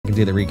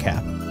can do the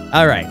recap.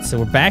 All right, so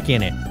we're back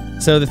in it.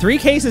 So the 3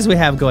 cases we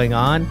have going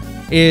on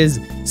is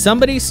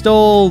somebody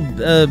stole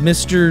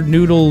Mr.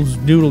 Noodle's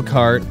noodle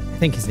cart. I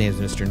think his name's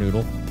Mr.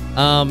 Noodle.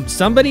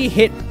 Somebody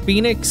hit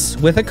Phoenix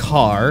with a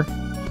car,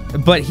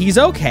 but he's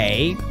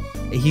okay.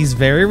 He's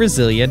very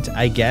resilient,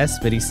 I guess,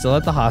 but he's still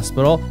at the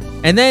hospital.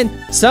 And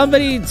then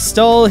somebody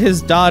stole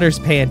his daughter's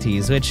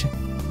panties, which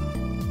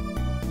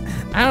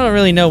I don't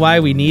really know why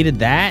we needed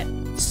that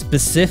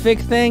specific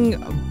thing,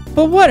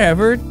 but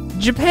whatever.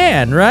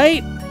 Japan,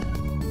 right?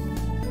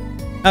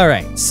 All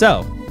right,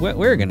 so what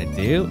we're gonna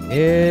do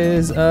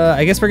is,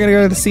 I guess we're gonna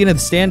go to the scene of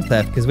the stand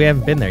theft because we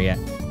haven't been there yet.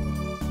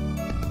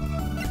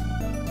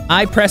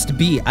 I pressed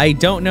B. I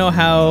don't know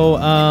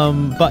how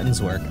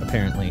buttons work,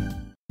 apparently.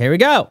 Here we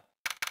go.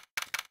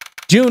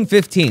 June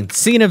 15th,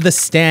 scene of the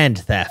stand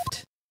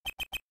theft.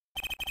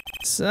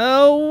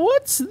 So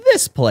what's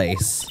this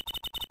place?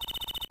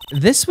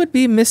 This would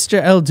be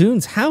Mr.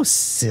 Eldoon's house,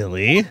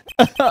 silly.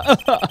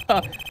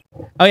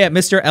 Oh yeah,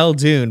 Mr.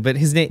 Eldoon, but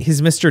his name,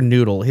 he's Mr.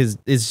 Noodle.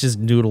 It's just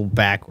Noodle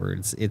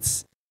backwards.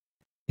 It's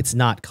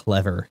not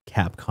clever,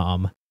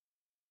 Capcom.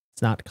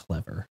 It's not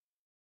clever.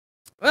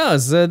 Oh,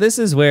 so this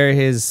is where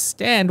his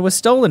stand was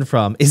stolen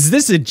from. Is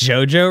this a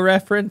JoJo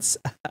reference?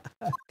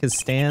 Because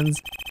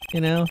stands,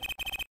 you know?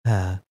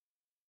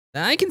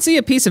 I can see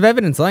a piece of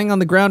evidence lying on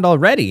the ground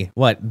already.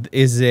 What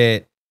is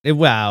it?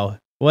 Wow.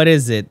 What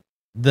is it?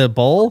 The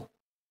bowl?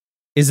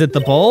 Is it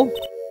the bowl?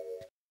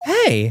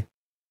 Hey.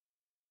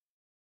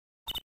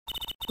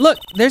 Look,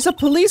 there's a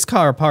police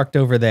car parked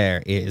over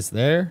there. Is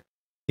there?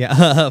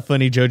 Yeah,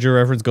 funny JoJo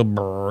reference. Go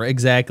brrr,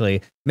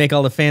 exactly. Make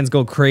all the fans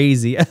go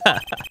crazy.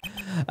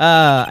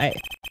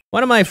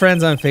 One of my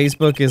friends on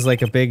Facebook is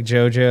like a big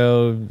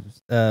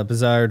JoJo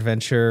Bizarre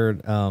Adventure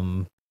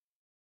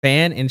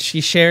fan, and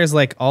she shares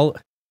like all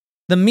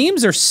the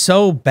memes are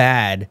so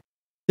bad.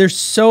 They're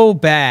so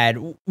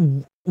bad,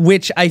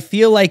 which I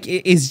feel like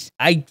is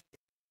I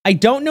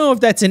don't know if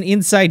that's an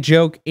inside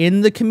joke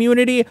in the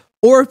community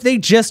or if they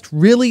just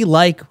really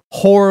like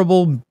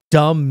horrible,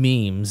 dumb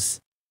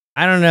memes.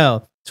 I don't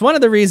know. It's one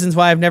of the reasons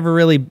why I've never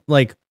really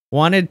like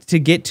wanted to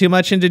get too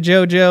much into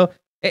JoJo.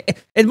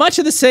 And much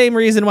of the same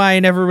reason why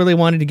I never really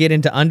wanted to get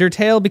into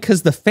Undertale,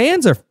 because the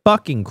fans are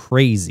fucking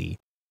crazy.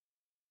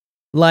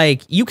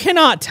 Like, you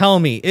cannot tell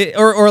me,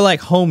 or like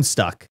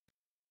Homestuck.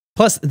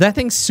 Plus, that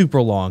thing's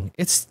super long.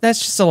 That's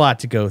just a lot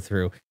to go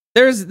through.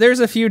 There's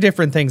a few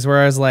different things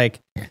where I was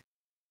like,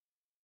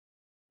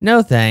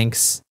 no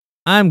thanks,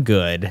 I'm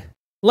good.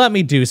 Let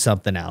me do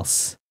something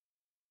else.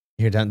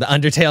 You're done. The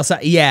Undertale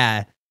side,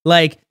 yeah.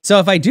 Like, so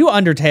if I do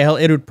Undertale,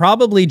 it would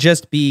probably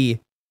just be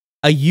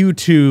a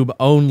YouTube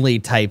only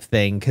type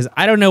thing, because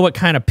I don't know what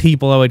kind of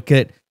people I would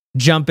get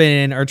jumping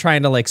in or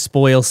trying to like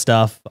spoil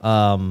stuff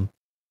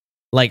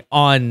like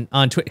on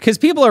Twitter, because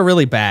people are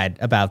really bad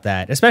about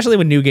that, especially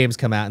when new games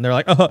come out and they're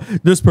like, oh,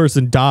 this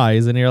person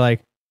dies, and you're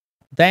like,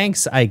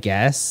 thanks, I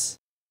guess.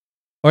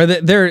 Or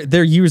their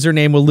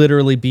username will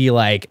literally be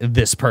like,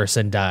 this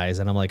person dies,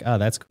 and I'm like, oh,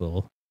 that's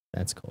cool.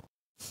 That's cool.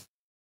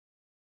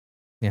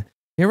 Yeah,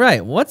 you're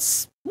right.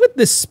 What's with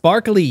this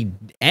sparkly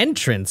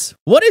entrance?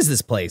 What is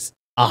this place?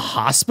 A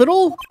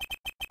hospital?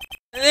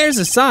 There's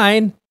a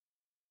sign.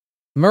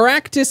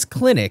 Maractus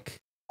Clinic.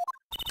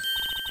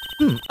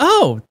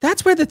 Oh,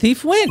 that's where the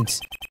thief went.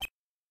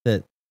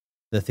 The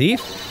thief?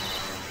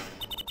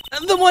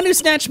 The one who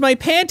snatched my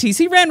panties.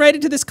 He ran right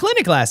into this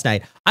clinic last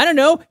night. I don't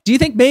know. Do you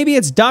think maybe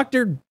it's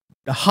Dr.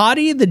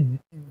 Hottie, the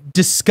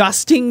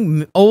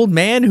disgusting old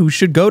man who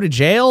should go to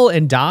jail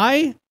and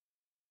die?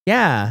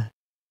 Yeah.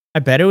 I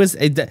bet it was...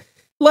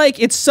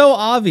 Like, it's so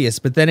obvious,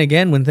 but then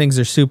again, when things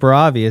are super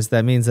obvious,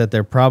 that means that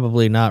they're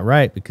probably not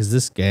right, because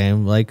this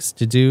game likes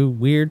to do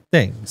weird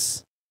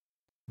things.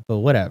 But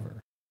whatever.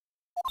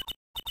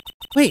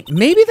 Wait,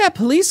 maybe that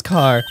police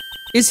car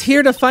is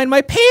here to find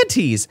my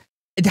panties.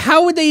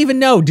 How would they even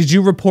know? Did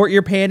you report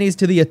your panties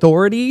to the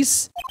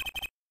authorities?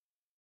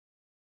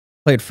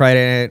 Played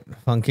Friday Night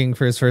Funking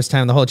for his first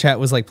time. The whole chat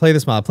was like, play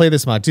this mod,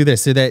 do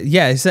this, do that.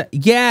 Yeah,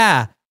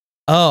 yeah.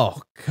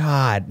 Oh,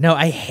 God. No,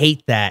 I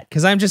hate that,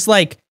 because I'm just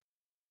like,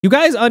 you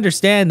guys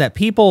understand that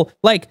people,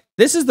 like,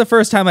 this is the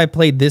first time I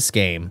played this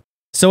game.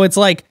 So it's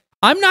like,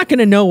 I'm not going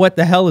to know what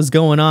the hell is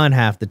going on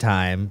half the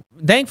time.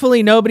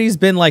 Thankfully, nobody's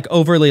been like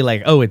overly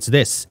like, oh, it's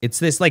this.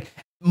 Like,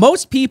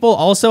 most people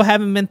also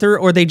haven't been through,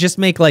 or they just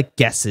make like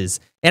guesses.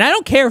 And I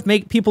don't care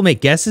if people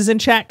make guesses in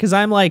chat, because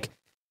I'm like,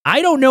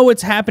 I don't know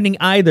what's happening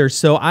either.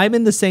 So I'm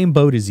in the same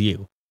boat as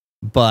you.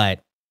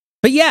 But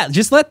yeah,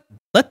 just let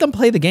them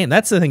play the game.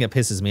 That's the thing that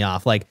pisses me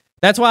off. Like,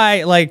 that's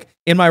why, like,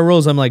 in my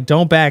rules, I'm like,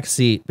 don't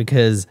backseat,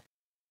 because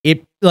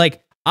it,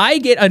 like, I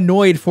get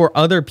annoyed for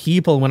other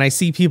people when I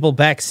see people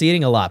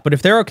backseating a lot. But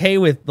if they're okay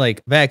with,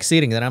 like,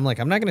 backseating, then I'm like,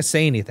 I'm not going to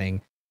say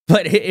anything.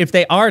 But if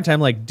they aren't, I'm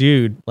like,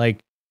 dude, like,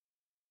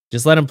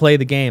 just let them play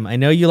the game. I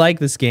know you like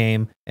this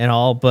game and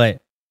all,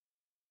 but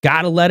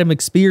gotta let them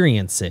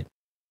experience it.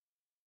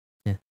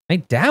 Yeah, I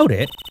doubt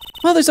it.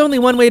 Well, there's only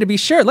one way to be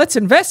sure. Let's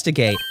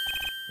investigate.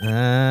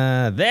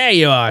 There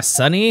you are,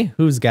 Sonny.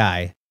 Who's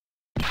Guy?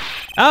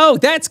 Oh,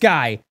 that's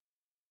Guy.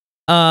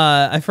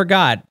 I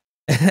forgot.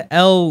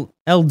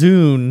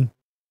 Eldoon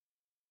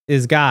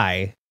is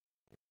Guy.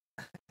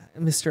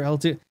 Mr.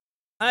 Eldoon.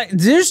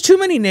 There's too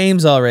many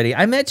names already.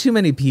 I met too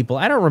many people.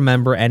 I don't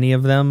remember any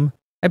of them.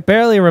 I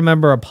barely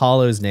remember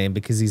Apollo's name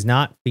because he's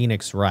not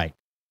Phoenix Wright.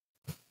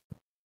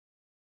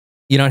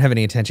 You don't have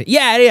any attention.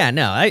 Yeah,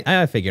 no,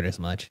 I figured as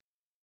much.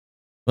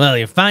 Well,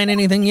 you find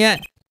anything yet?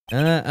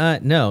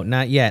 No,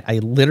 not yet. I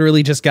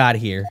literally just got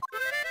here.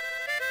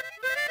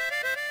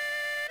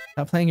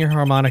 Stop playing your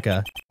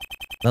harmonica.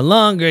 The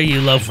longer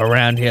you loaf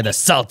around here, the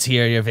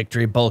saltier your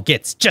victory bowl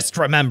gets. Just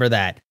remember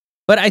that.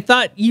 But I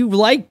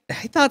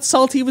thought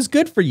salty was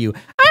good for you.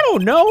 I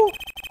don't know.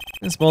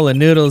 This bowl of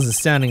noodles is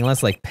sounding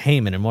less like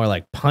payment and more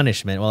like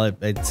punishment. Well,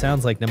 it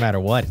sounds like no matter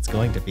what, it's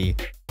going to be.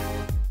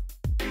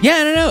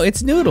 Yeah, no,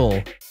 it's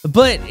Noodle.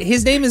 But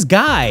his name is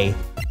Guy.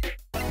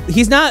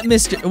 He's not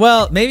Mr.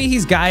 Well, maybe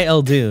he's Guy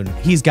Eldoon.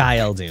 He's Guy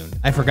Eldoon.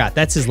 I forgot.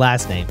 That's his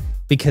last name.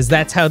 Because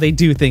that's how they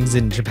do things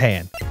in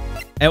Japan.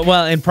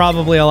 And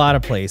probably a lot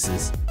of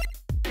places.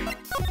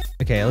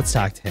 Okay, let's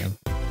talk to him.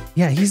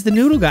 Yeah, he's the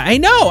noodle guy. I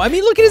know. I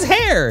mean, look at his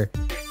hair.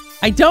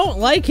 I don't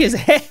like his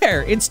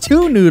hair. It's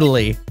too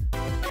noodly.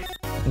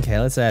 Okay,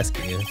 let's ask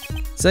you.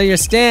 So your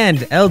stand,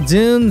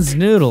 Eldoon's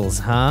Noodles,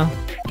 huh?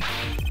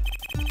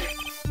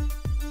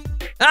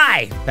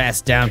 Aye!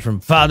 Passed down from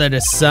father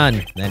to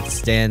son. That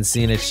stand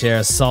seen its share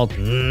of salt.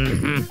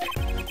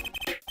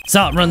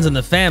 Salt runs in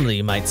the family,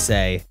 you might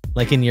say.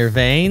 Like in your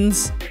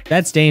veins?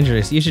 That's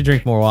dangerous. You should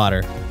drink more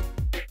water.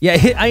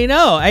 Yeah, I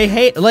know. I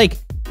hate, like,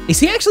 is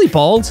he actually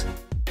bald?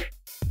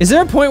 Is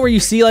there a point where you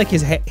see, like,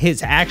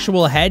 his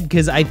actual head?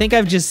 Because I think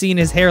I've just seen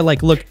his hair,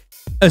 like, look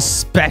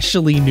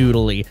especially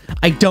noodly.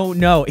 I don't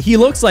know. He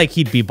looks like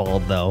he'd be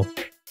bald, though.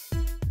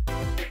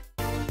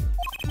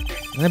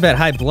 I bet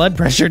high blood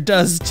pressure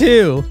does,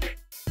 too.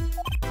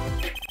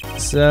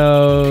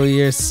 So,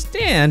 your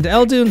stand,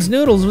 Eldoon's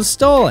Noodles, was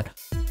stolen.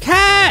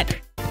 Cat!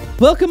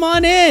 Welcome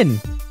on in!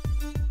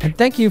 And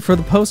thank you for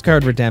the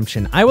postcard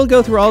redemption. I will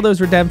go through all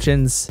those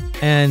redemptions,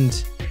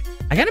 and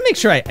I gotta make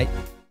sure I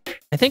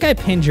think I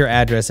pinned your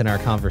address in our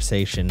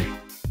conversation.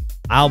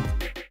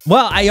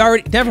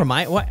 Never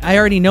mind. I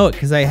already know it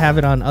because I have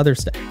it on other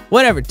stuff.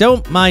 Whatever,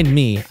 don't mind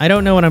me. I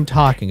don't know what I'm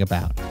talking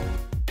about.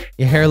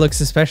 Your hair looks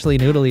especially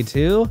noodly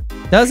too?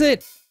 Does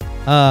it?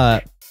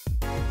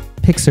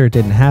 Pixar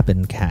didn't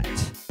happen, Cat.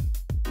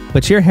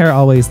 But your hair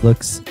always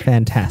looks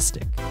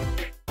fantastic.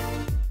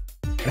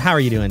 But how are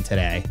you doing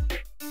today?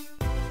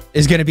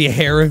 Is gonna be a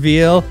hair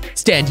reveal?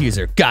 Stand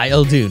user, Guy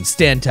Eldoon.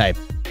 Stand type,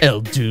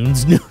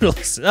 Eldoon's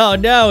Noodles. Oh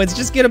no, it's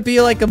just gonna be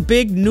like a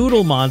big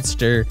noodle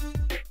monster.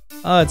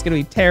 Oh, it's gonna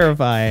be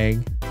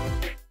terrifying.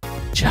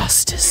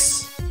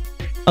 Justice.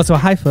 Also,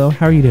 hi Flo,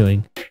 how are you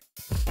doing?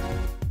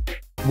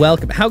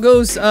 Welcome. How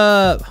goes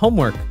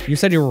homework? You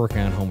said you were working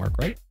on homework,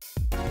 right?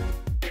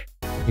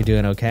 You're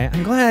doing okay?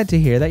 I'm glad to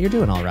hear that you're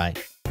doing all right.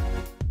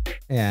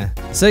 Yeah.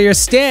 So your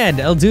stand,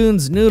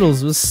 Eldoon's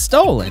Noodles, was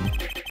stolen.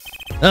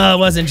 Oh, it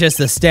wasn't just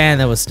the stand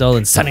that was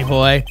stolen, sonny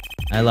boy.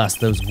 I lost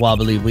those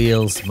wobbly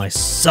wheels, my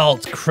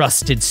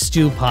salt-crusted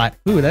stew pot.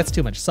 Ooh, that's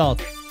too much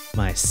salt.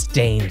 My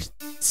stained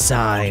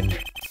sign.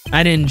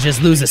 I didn't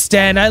just lose a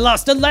stand, I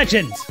lost a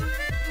legend.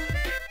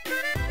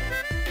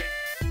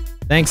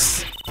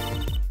 Thanks.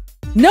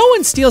 No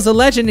one steals a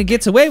legend and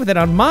gets away with it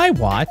on my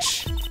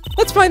watch.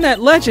 Let's find that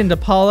legend,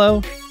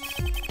 Apollo.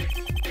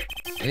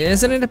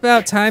 Isn't it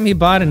about time he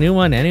bought a new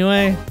one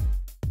anyway?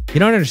 You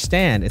don't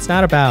understand. It's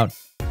not about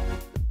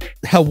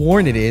how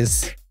worn it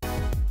is.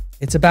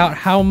 It's about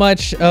how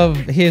much of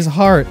his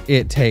heart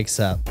it takes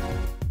up.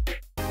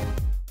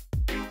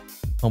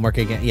 Homework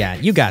again. Yeah,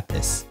 you got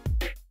this.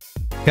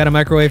 Got a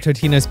microwave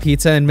Totino's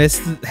pizza and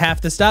missed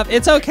half the stuff.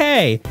 It's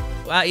okay.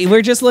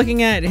 We're just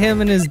looking at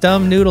him and his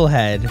dumb noodle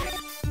head.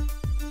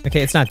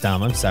 Okay, it's not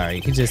dumb. I'm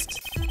sorry.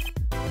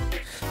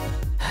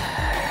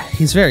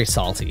 He's very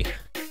salty.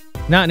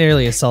 Not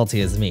nearly as salty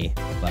as me,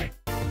 but.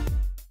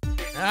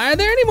 Are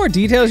there any more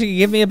details you can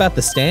give me about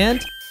the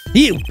stand?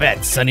 You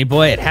bet, sonny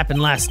boy. It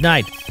happened last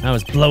night. I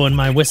was blowing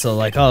my whistle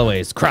like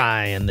always.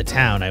 Crying the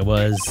town I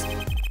was.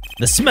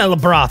 The smell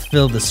of broth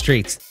filled the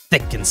streets,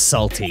 thick and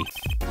salty.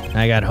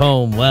 I got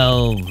home,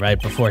 well,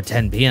 right before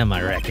 10 p.m.,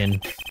 I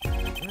reckon.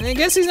 I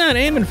guess he's not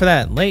aiming for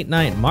that late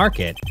night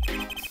market.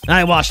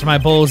 I washed my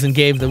bowls and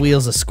gave the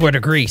wheels a squirt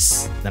of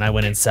grease. Then I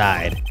went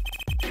inside.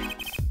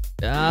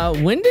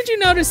 When did you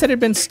notice it had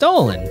been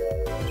stolen?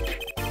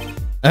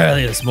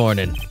 Early this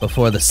morning,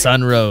 before the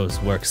sun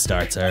rose. Work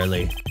starts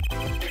early.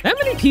 How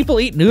many people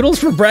eat noodles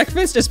for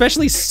breakfast,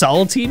 especially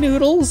salty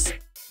noodles?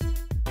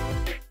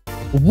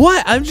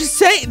 What? I'm just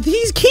saying,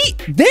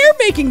 they're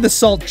making the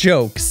salt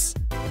jokes.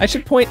 I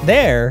should point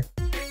there.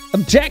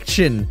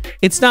 Objection.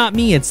 It's not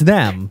me, it's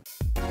them.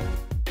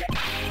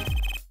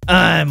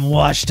 I'm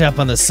washed up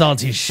on the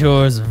salty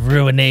shores of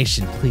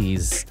ruination.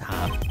 Please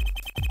stop.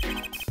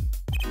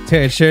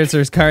 Tearing shirts or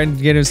his carton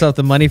to get himself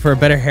the money for a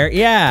better hair.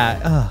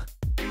 Yeah. Oh.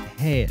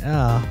 Hey.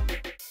 Oh.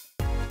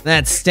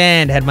 That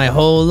stand had my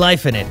whole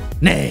life in it.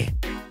 Nay,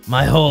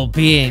 my whole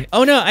being.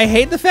 Oh no, I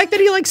hate the fact that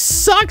he like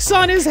sucks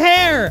on his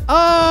hair.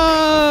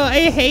 Oh,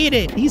 I hate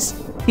it.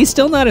 He's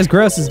still not as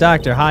gross as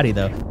Dr. Hottie,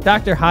 though.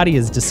 Dr. Hottie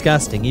is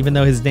disgusting, even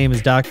though his name is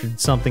Dr.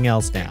 something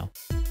else now.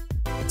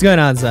 What's going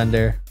on,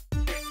 Zunder?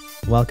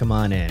 Welcome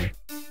on in.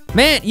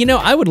 Man, you know,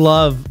 I would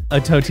love a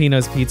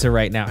Totino's pizza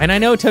right now. And I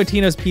know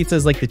Totino's pizza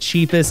is like the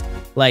cheapest,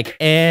 like,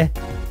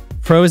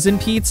 frozen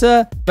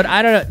pizza, but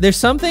I don't know. There's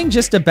something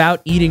just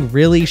about eating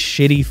really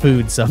shitty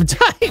food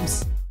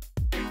sometimes.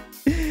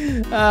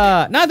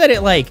 Not that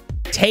it like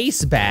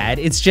tastes bad.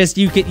 It's just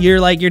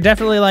you're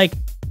definitely like,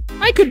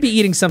 I could be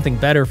eating something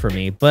better for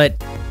me,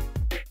 but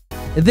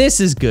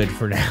this is good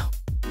for now.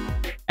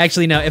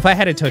 Actually, no, if I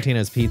had a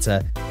Totino's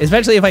pizza,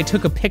 especially if I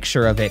took a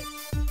picture of it,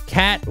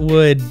 Kat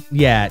would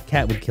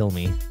kill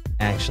me,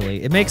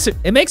 actually. It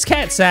makes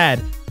Kat sad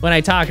when I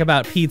talk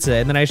about pizza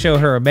and then I show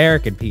her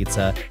American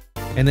pizza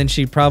and then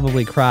she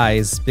probably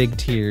cries big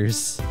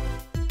tears.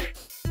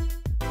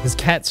 Because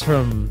Kat's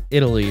from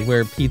Italy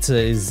where pizza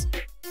is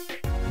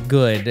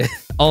good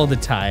all the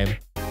time.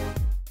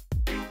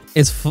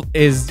 Is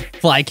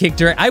fly kick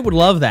direct? I would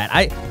love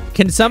that.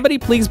 Can somebody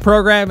please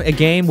program a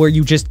game where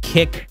you just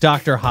kick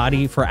Dr.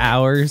 Hottie for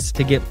hours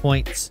to get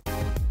points?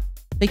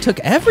 They took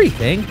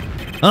everything.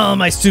 Oh,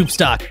 my soup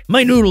stock,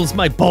 my noodles,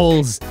 my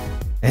bowls,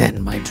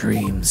 and my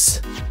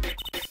dreams.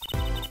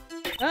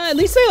 At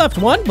least they left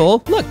one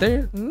bowl. Look,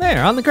 they're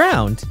there on the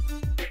ground.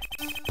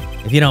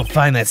 If you don't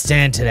find that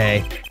stand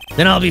today,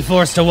 then I'll be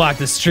forced to walk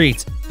the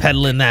streets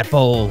peddling that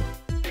bowl.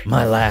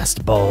 My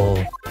last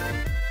bowl.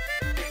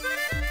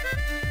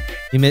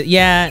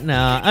 Yeah,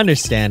 no,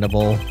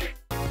 understandable.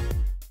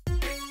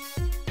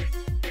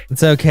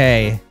 It's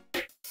okay.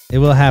 It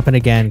will happen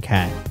again,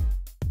 Kat.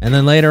 And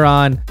then later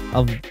on,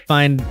 I'll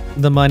find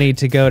the money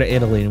to go to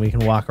Italy and we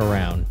can walk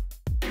around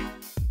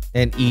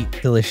and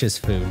eat delicious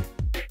food.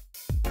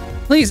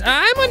 Please,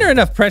 I'm under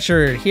enough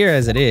pressure here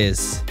as it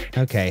is.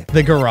 Okay,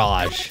 the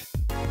garage.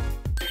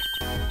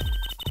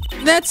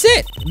 That's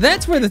it.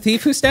 That's where the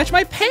thief who snatched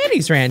my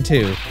panties ran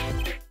to.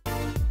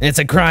 It's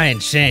a crying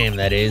shame,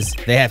 that is.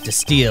 They have to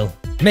steal.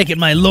 Make it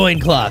my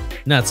loincloth,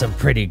 not some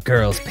pretty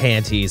girl's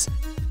panties.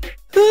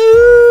 Ooh,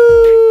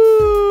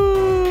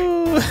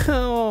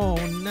 oh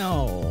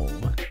no.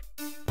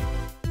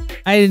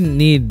 I didn't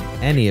need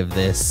any of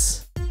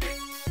this.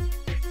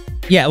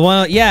 Yeah,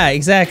 well, yeah,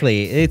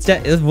 exactly. Is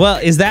that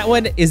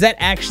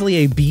actually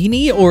a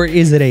beanie or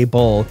is it a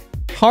bowl?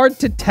 Hard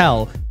to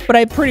tell, but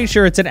I'm pretty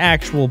sure it's an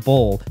actual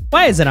bowl.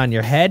 Why is it on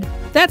your head?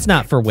 That's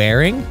not for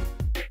wearing.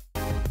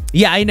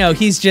 Yeah, I know.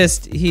 He's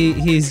just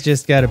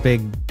got a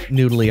big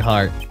noodly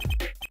heart.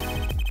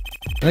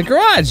 The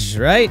garage,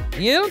 right?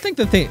 You don't think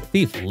the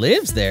thief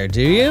lives there,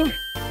 do you?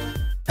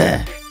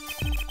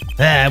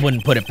 I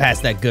wouldn't put it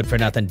past that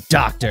good-for-nothing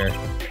doctor.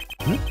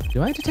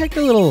 Do I detect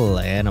a little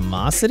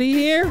animosity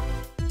here?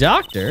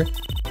 Doctor?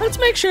 Let's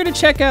make sure to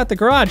check out the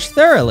garage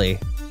thoroughly.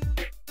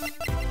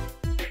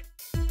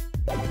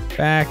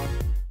 Back.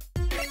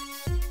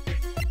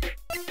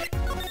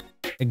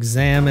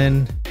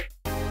 Examine.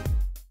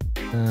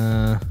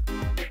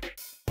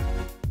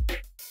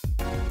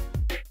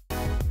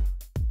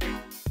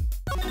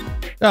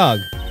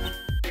 Dog.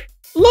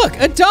 Look,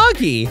 a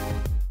doggy.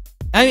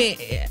 I mean,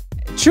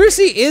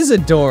 Trucy is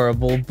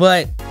adorable,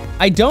 but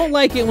I don't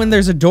like it when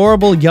there's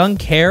adorable young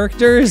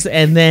characters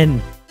and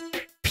then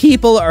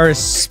people are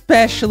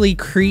especially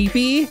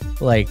creepy,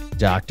 like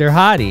Dr.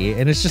 Hottie,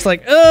 and it's just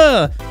like,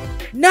 ugh,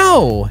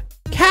 no,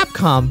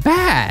 Capcom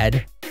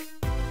bad.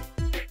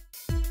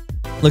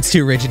 Looks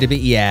too rigid to be,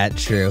 yeah,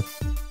 true.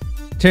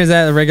 Turns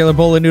out a regular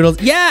bowl of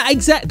noodles. Yeah,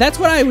 exactly. That's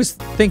what I was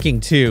thinking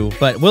too,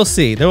 but we'll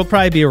see. There will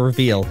probably be a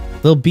reveal.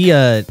 There'll be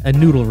a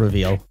noodle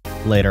reveal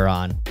later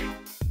on.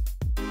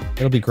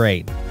 It'll be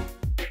great.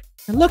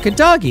 And look, a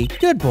doggy.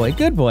 Good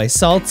boy,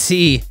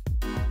 Salty.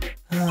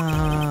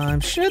 I'm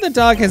sure the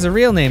dog has a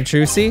real name,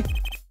 Trucy.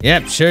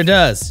 Yep, sure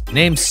does.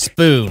 Named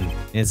Spoon.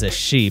 It's a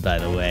she, by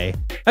the way.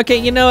 Okay,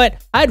 you know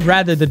what? I'd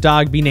rather the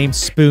dog be named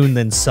Spoon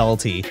than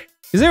Salty,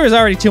 because there was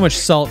already too much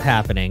salt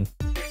happening.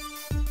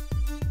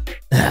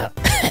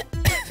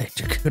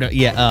 Victor Kudo,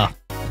 yeah,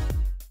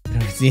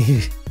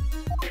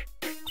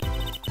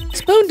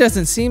 Spoon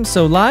doesn't seem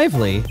so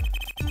lively.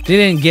 She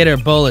didn't get her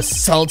bowl of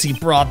salty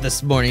broth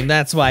this morning,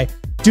 that's why.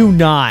 Do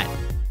not,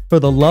 for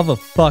the love of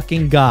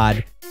fucking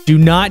God, do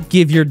not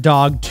give your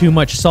dog too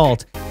much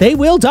salt. They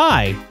will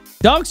die.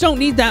 Dogs don't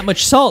need that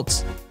much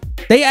salt.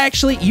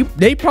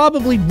 They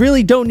probably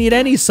really don't need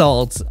any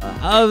salt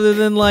other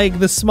than like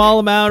the small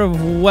amount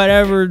of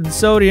whatever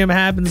sodium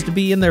happens to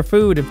be in their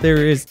food if there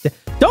is.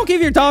 Don't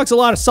give your dogs a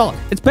lot of salt.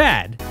 It's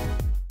bad.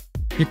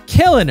 You're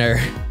killing her,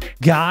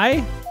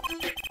 guy.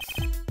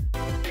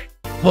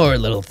 Poor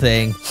little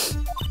thing.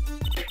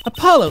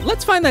 Apollo,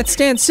 let's find that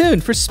stand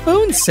soon for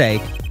Spoon's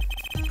sake.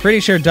 Pretty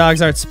sure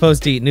dogs aren't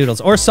supposed to eat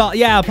noodles or salt.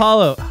 Yeah,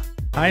 Apollo.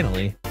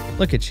 Finally,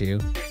 look at you.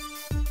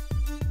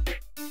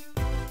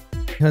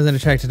 He wasn't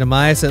attracted to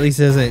mice, at least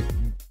he doesn't.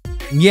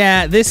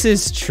 Yeah, this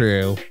is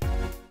true.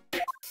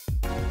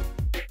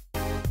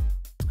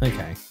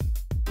 Okay.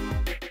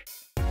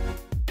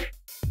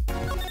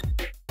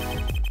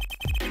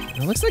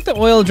 It looks like the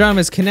oil drum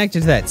is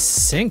connected to that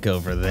sink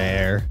over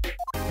there.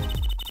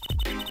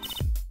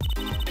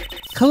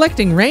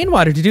 collecting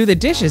rainwater to do the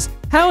dishes.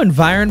 How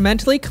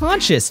environmentally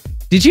conscious.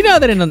 Did you know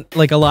that in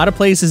like a lot of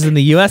places in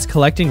the US,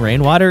 collecting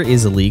rainwater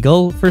is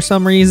illegal for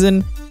some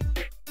reason?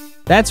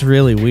 That's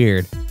really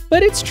weird,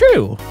 but it's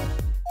true.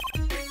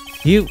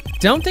 You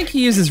don't think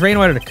he uses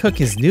rainwater to cook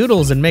his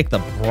noodles and make the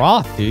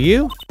broth, do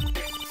you?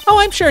 Oh,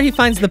 I'm sure he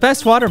finds the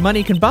best water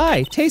money can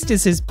buy. Taste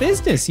is his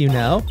business, you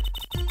know.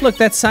 Look at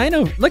that sign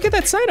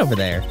over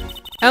there.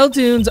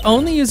 Eldunes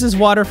only uses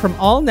water from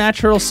all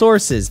natural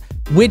sources,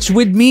 which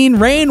would mean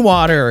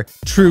rainwater,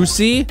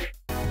 Trucy.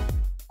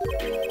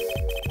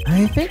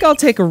 I think I'll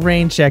take a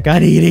rain check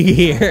on eating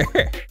here.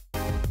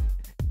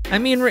 I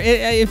mean,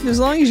 if as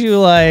long as you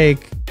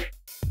like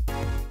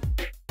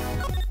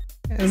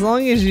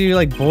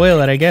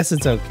boil it, I guess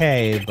it's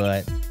okay,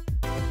 but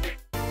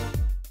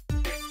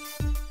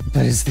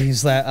is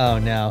these oh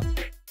no.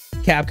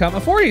 Capcom, a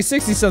 40,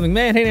 60 something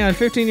man hating on a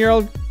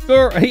 15-year-old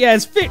girl. Yeah,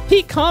 it's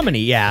peak comedy.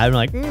 Yeah, I'm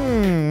like,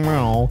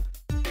 no.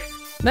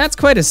 That's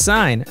quite a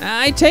sign.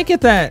 I take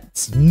it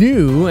that's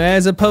new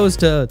as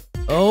opposed to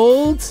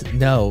old?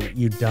 No,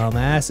 you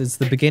dumbass. It's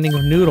the beginning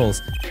of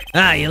noodles.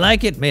 Ah, you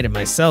like it? Made it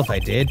myself, I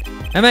did.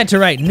 I meant to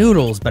write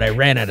noodles, but I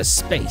ran out of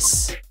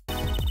space.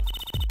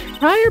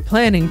 Prior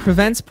planning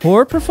prevents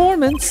poor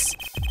performance.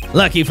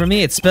 Lucky for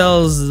me, it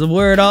spells the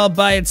word all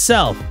by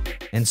itself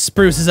and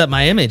spruces up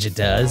my image, it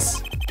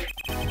does.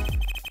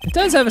 It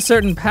does have a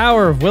certain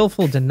power of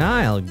willful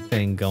denial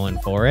thing going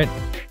for it.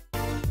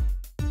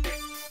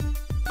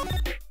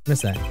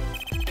 What's that?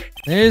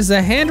 There's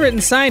a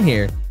handwritten sign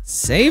here.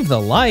 Save the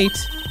light.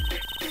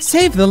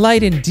 Save the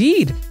light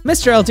indeed.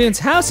 Mr. Eldune's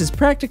house is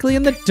practically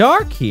in the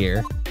dark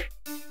here.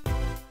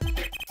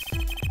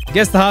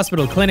 Guess the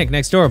hospital clinic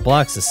next door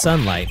blocks the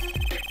sunlight.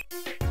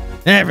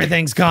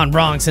 Everything's gone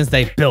wrong since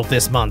they built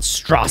this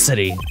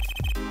monstrosity.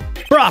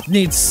 Broth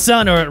needs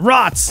sun or it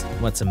rots.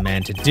 What's a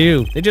man to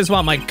do? They just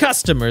want my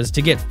customers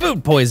to get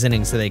food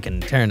poisoning so they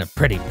can turn a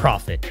pretty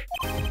profit.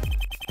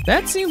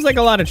 That seems like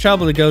a lot of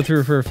trouble to go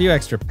through for a few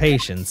extra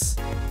patients.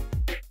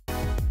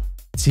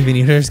 Steven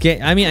Universe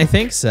game? I mean, I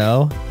think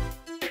so.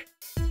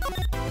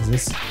 Is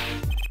this?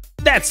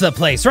 That's the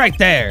place right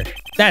there.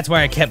 That's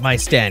where I kept my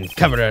stand,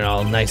 covered it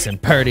all nice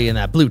and purty in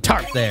that blue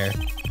tarp there.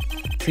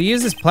 So you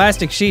use this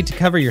plastic sheet to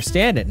cover your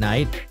stand at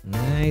night.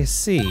 I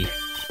see.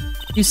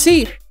 You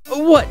see,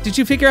 what? Did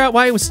you figure out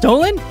why it was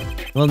stolen?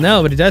 Well,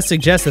 no, but it does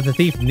suggest that the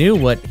thief knew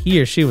what he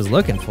or she was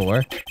looking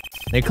for.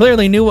 They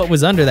clearly knew what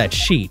was under that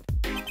sheet.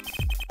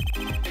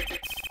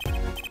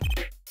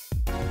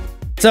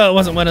 So it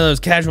wasn't one of those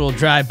casual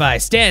drive-by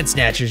stand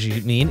snatchers,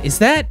 you mean? Is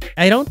that?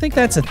 I don't think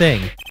that's a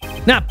thing.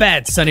 Not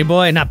bad, sonny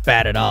boy, not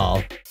bad at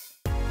all.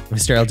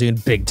 Mr.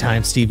 Eldune, big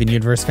time Steven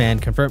Universe fan,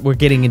 confirmed. We're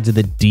getting into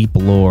the deep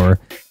lore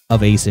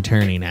of Ace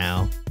Attorney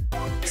now.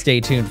 Stay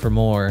tuned for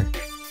more.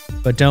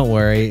 But don't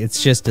worry,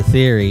 it's just a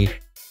theory.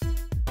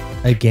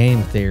 A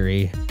game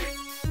theory.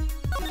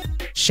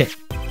 Shit.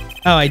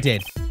 Oh, I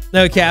did.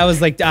 Okay, I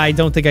was like, I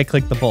don't think I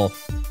clicked the bowl.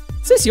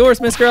 Is this yours,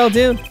 Mr.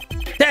 Eldune?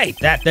 Hey,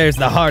 there's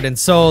the heart and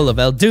soul of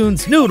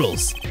Eldune's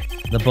noodles.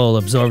 The bowl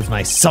absorbs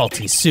my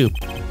salty soup.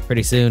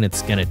 Pretty soon,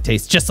 it's gonna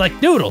taste just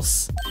like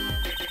noodles.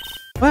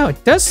 Wow,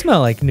 it does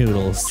smell like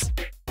noodles.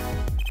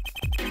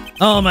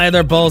 All my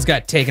other bowls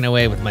got taken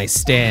away with my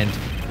stand.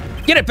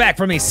 Get it back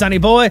from me, sonny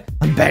boy.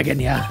 I'm begging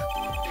ya.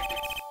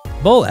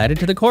 Bowl added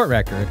to the court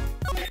record.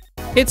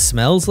 It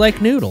smells like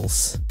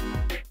noodles.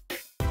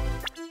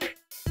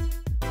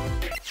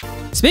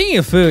 Speaking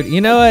of food, you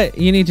know what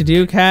you need to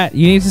do, Kat?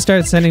 You need to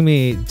start sending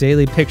me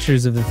daily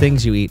pictures of the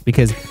things you eat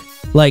because,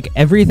 like,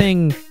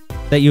 everything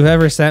that you've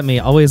ever sent me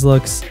always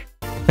looks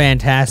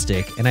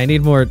fantastic, and I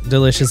need more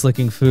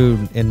delicious-looking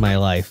food in my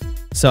life,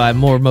 so I'm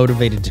more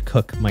motivated to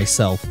cook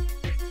myself.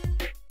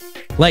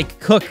 Like,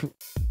 cook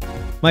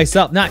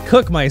myself, not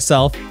cook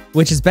myself,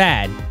 which is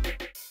bad,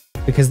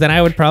 because then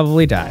I would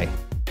probably die,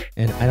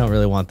 and I don't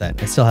really want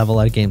that. I still have a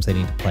lot of games I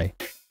need to play.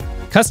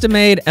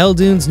 Custom-made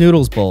Eldune's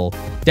Noodles Bowl,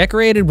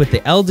 decorated with the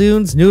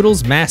Eldune's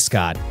Noodles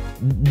mascot.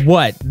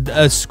 What?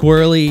 A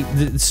swirly,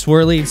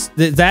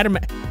 is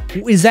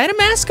that a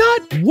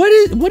mascot?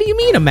 What do you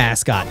mean a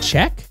mascot?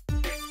 Check.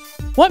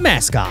 What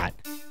mascot?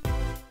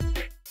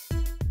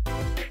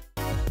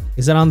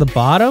 Is it on the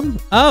bottom?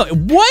 Oh,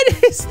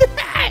 what is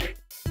that?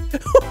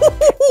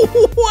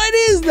 What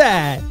is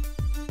that?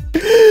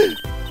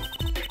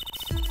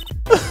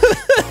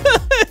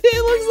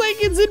 It looks like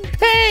it's in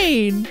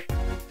pain.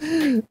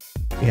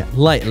 Yeah,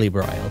 lightly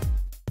broiled.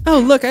 Oh,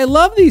 look, I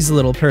love these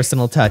little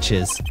personal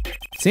touches.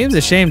 Seems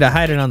a shame to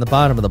hide it on the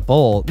bottom of the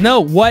bowl. No,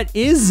 what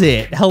is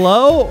it?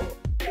 Hello?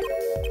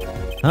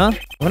 Huh?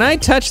 When I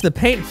touched, the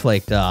paint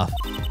flaked off.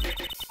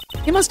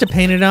 He must have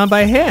painted it on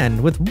by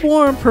hand with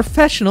warm,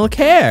 professional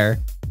care.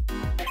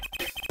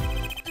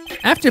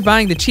 After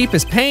buying the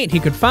cheapest paint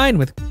he could find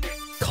with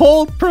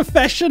cold,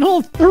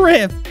 professional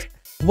thrift.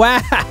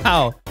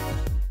 Wow.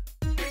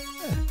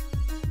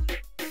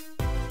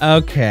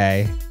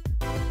 Okay.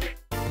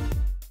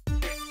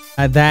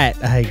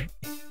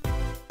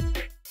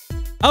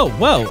 Oh,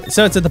 whoa.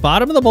 So it's at the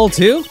bottom of the bowl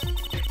too?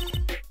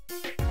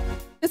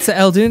 It's the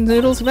Eldoon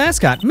Noodles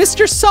mascot,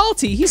 Mr.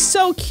 Salty. He's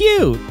so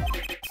cute.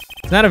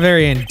 It's not a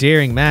very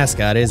endearing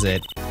mascot, is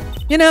it?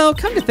 You know,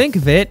 come to think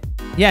of it.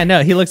 Yeah,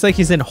 no, he looks like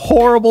he's in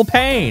horrible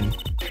pain.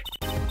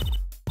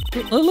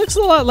 It looks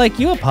a lot like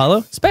you,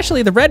 Apollo,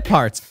 especially the red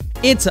parts.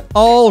 It's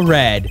all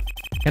red.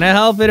 Can I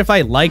help it if I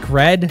like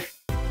red?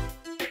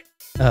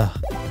 Ugh.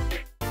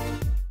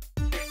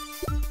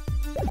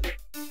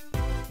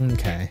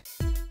 Okay.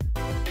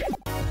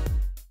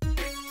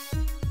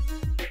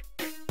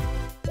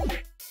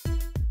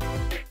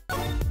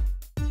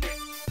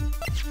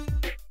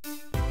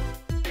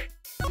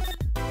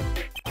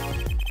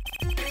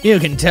 You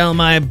can tell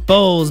my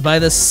bowls by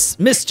the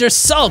Mr.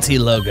 Salty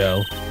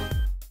logo.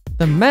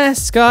 The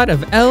mascot of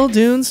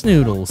Eldoon's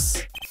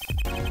Noodles.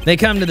 They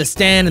come to the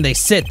stand and they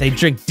sit, they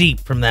drink deep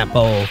from that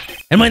bowl.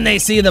 And when they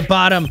see the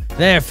bottom,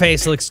 their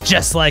face looks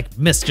just like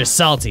Mr.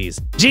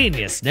 Salty's.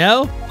 Genius,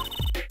 no?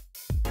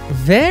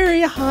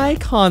 Very high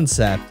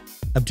concept.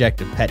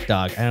 Objective, pet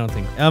dog. I don't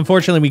think,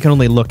 unfortunately we can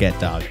only look at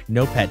dog.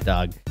 No pet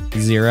dog.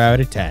 0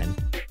 out of 10.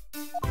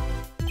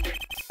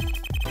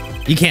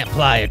 You can't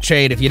ply a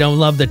trade if you don't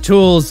love the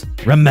tools.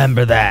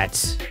 Remember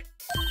that.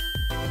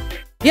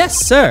 Yes,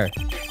 sir.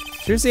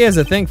 Trucy has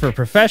a thing for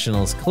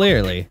professionals,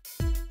 clearly.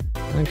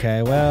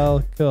 Okay,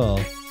 well, cool.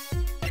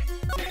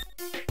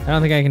 I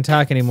don't think I can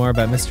talk anymore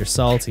about Mr.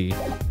 Salty.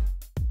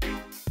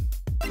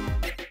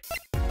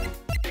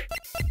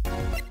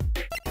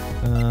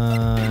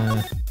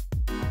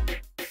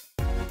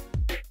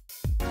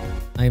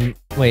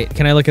 Wait,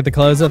 can I look at the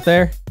clothes up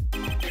there?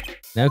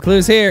 No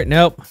clues here,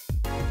 nope.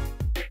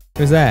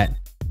 Who's that?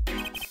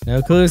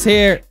 No clues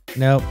here,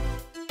 nope.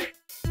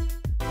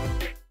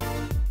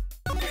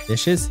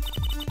 Dishes?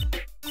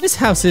 This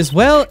house is,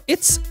 well,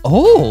 it's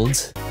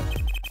old.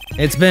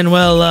 It's been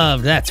well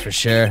loved, that's for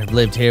sure. I've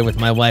lived here with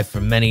my wife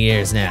for many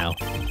years now.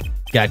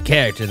 Got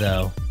character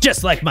though,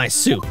 just like my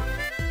soup.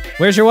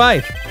 Where's your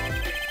wife?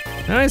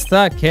 I always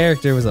thought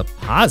character was a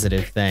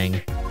positive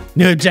thing.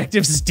 No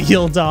objective,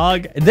 steal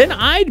dog. Then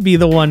I'd be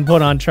the one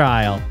put on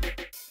trial.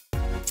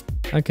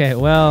 Okay,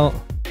 well.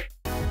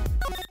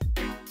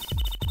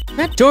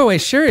 That doorway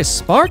sure is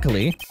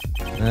sparkly.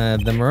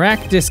 The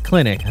Maractus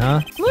Clinic,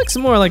 huh? Looks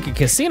more like a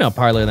casino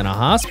parlor than a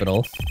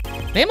hospital.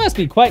 They must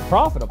be quite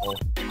profitable.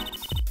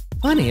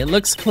 Funny, it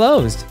looks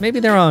closed.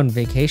 Maybe they're on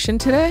vacation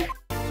today?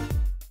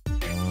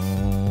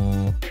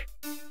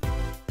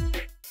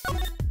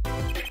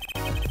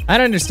 I'd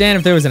understand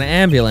if there was an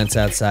ambulance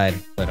outside,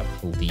 but a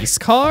police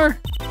car?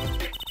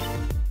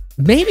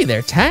 Maybe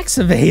they're tax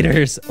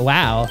evaders.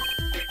 Wow.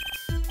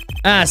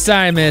 Ah,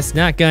 sorry, miss.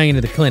 Not going into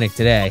the clinic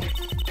today.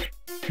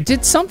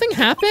 Did something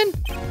happen?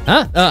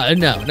 Huh?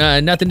 No,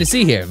 nothing to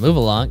see here. Move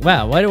along.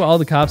 Wow, why do all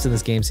the cops in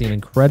this game seem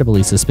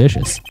incredibly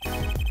suspicious?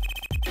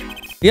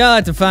 Y'all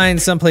have to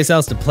find someplace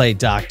else to play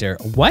doctor.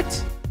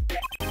 What?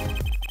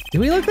 Do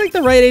we look like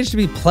the right age to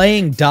be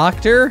playing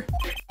doctor?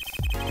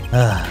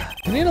 I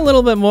need a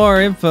little bit more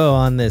info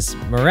on this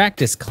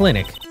Maractus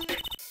Clinic.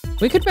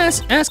 We could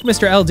ask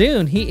Mr.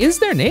 Eldoon. He is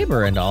their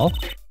neighbor and all.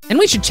 And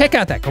we should check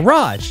out that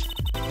garage.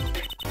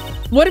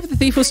 What if the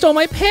thief who stole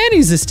my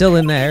panties is still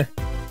in there?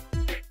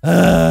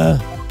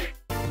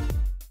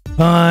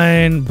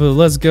 Fine, but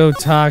let's go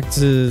talk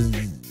to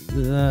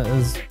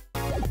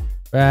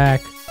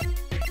back.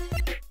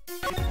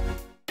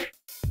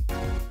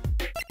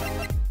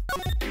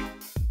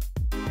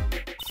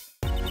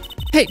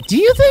 Hey, do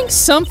you think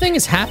something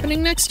is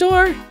happening next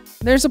door?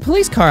 There's a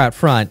police car out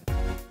front.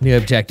 New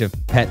objective,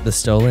 pet the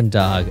stolen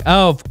dog.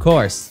 Oh, of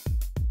course.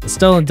 The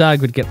stolen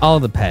dog would get all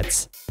the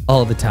pets,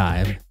 all the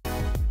time.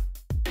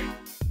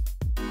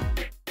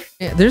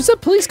 Yeah, there's a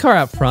police car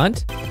out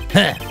front.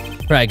 Huh,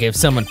 probably gave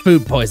someone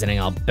food poisoning,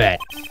 I'll bet.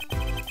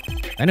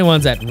 If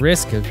anyone's at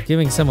risk of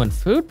giving someone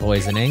food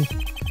poisoning,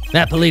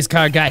 that police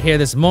car got here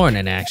this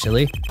morning,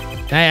 actually.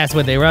 I asked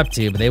what they were up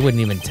to, but they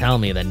wouldn't even tell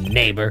me, the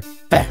neighbor.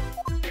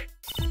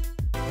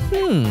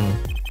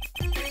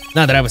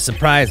 Not that I was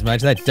surprised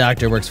much, that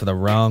doctor works for the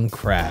wrong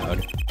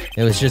crowd.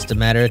 It was just a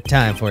matter of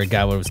time before he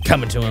got what was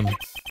coming to him.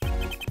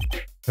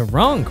 The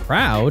wrong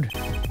crowd?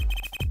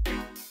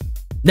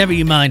 Never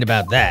you mind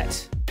about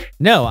that.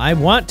 No, I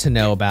want to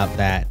know about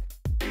that.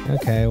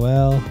 Okay,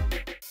 well.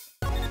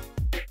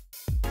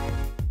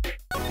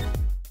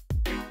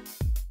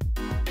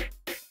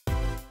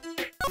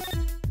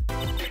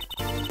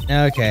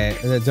 Okay,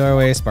 the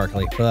doorway is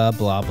sparkly, blah,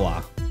 blah,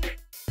 blah.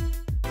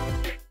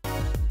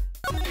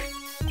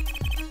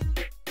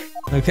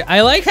 Okay,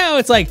 I like how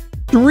it's like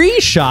 3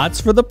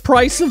 shots for the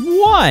price of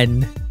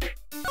 1.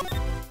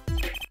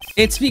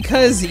 It's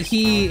because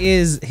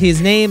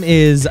his name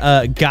is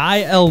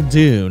Guy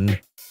Eldoon,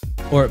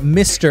 or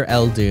Mr.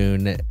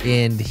 Eldoon,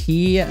 and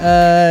he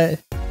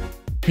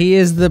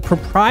is the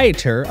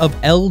proprietor of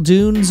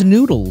Eldoon's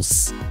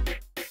Noodles.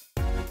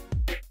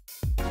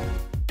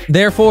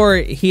 Therefore,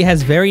 he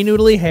has very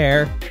noodly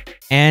hair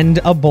and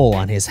a bowl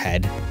on his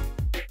head.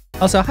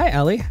 Also, hi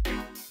Ellie,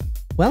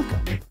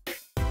 welcome.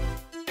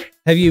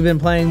 Have you been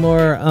playing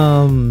more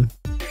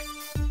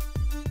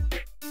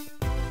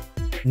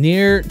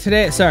Nier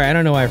today? Sorry, I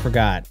don't know why I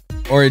forgot.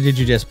 Or did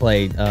you just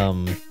play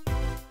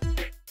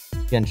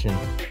Genshin?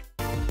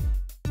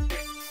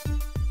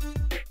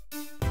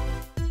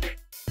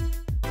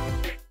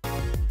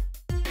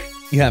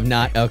 You have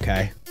not?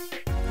 Okay.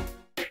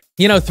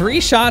 You know, 3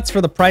 shots for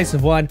the price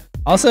of 1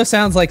 also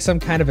sounds like some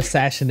kind of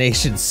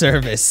assassination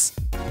service.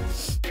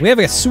 We have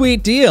a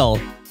sweet deal.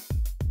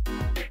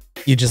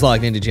 You just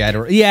logged into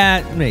Jadder. Yeah,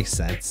 it makes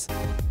sense.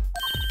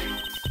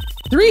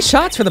 3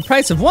 shots for the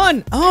price of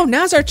 1? Oh,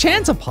 now's our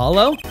chance,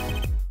 Apollo.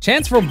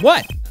 Chance for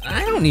what?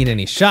 I don't need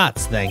any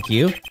shots, thank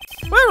you.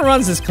 Whoever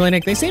runs this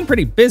clinic, they seem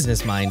pretty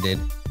business-minded.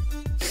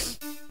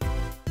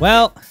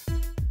 Well...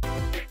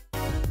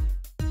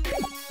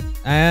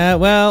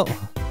 well...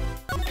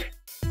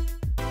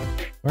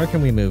 Where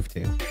can we move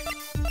to?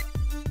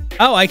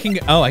 Oh, I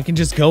can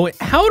just go...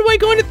 How do I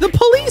go into... The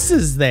police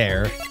is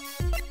there!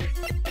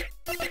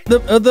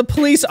 The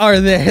police are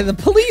there. The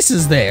police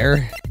is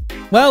there.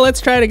 Well, let's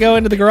try to go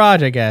into the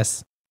garage, I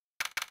guess.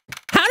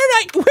 How did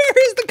I...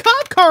 Where is the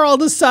cop car all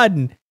of a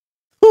sudden?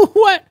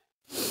 What?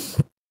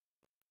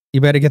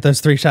 You better get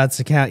those 3 shots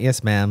to count.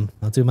 Yes, ma'am.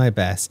 I'll do my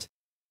best.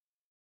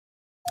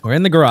 We're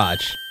in the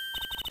garage.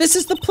 This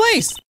is the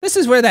place. This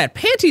is where that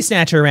panty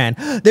snatcher ran.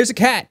 There's a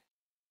cat.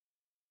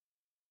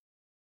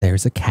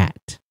 There's a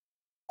cat.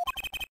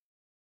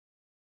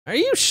 Are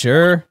you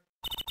sure?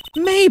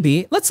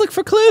 Maybe. Let's look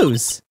for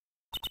clues.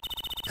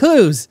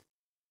 Clues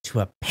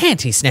to a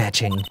panty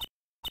snatching.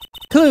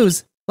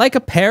 Clues like a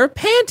pair of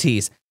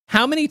panties.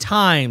 How many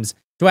times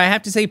do I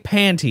have to say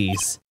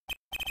panties?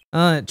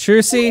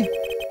 Trucy,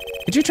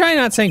 could you try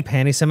not saying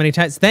panties so many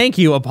times? Thank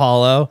you,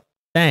 Apollo.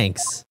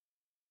 Thanks.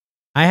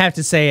 I have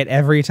to say it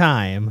every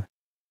time.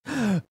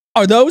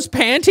 Are those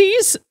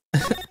panties?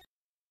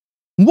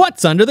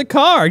 What's under the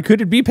car?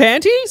 Could it be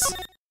panties?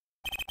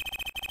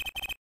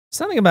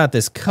 Something about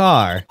this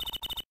car.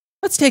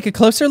 Let's take a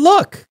closer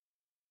look.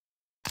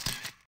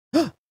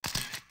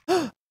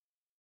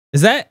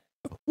 Is that...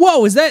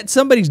 Whoa, is that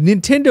somebody's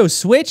Nintendo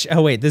Switch?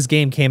 Oh, wait, this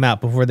game came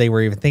out before they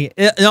were even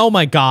thinking... Oh,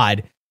 my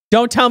God.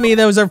 Don't tell me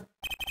those are...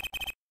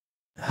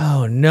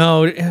 Oh,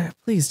 no.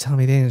 Please tell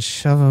me they didn't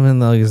shove them in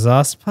the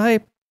exhaust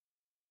pipe.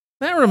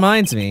 That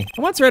reminds me.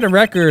 I once read a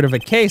record of a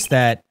case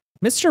that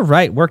Mr.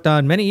 Wright worked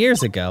on many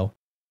years ago.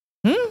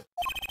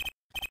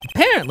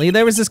 Apparently,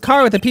 there was this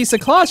car with a piece of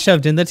cloth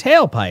shoved in the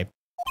tailpipe.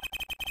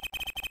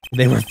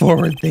 They were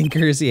forward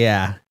thinkers,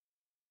 yeah.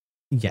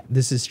 Yeah,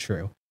 this is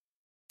true.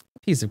 A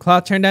piece of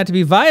cloth turned out to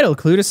be a vital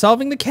clue to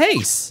solving the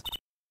case.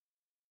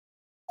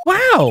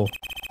 Wow!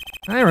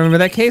 I remember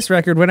that case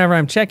record whenever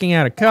I'm checking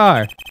out a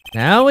car.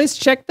 I always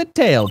check the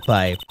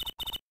tailpipe.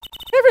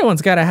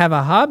 Everyone's gotta have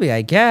a hobby,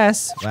 I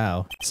guess.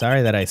 Wow,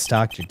 sorry that I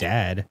stalked your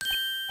dad.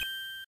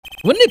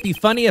 Wouldn't it be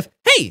funny if...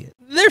 Hey,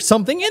 there's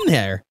something in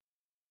there.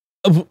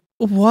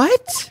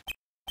 What?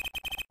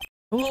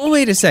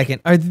 Wait a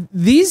second. Are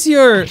these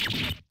your...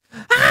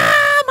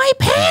 Ah, my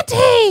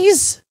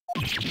panties!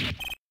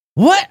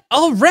 What?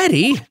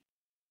 Already?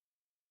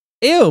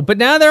 Ew, but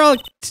now they're all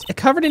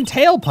covered in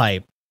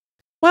tailpipe.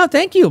 Wow,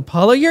 thank you,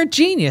 Apollo. You're a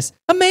genius.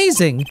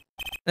 Amazing.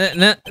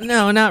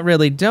 No, not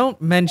really.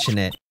 Don't mention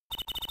it.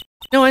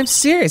 No, I'm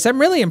serious. I'm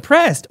really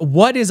impressed.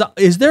 What is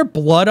there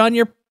blood on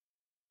your...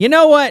 You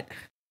know what?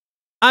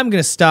 I'm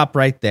gonna stop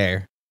right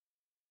there.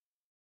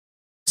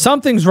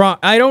 Something's wrong.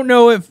 I don't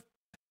know if...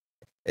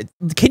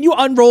 Can you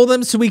unroll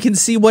them so we can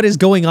see what is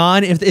going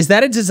on? Is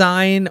that a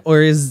design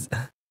or is...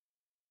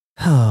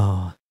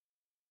 Oh.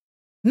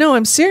 No,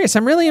 I'm serious.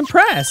 I'm really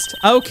impressed.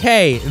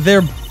 Okay,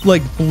 they're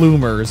like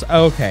bloomers.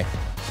 Okay.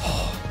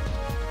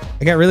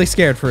 I got really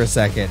scared for a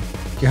second.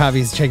 Your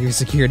hobby is checking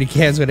security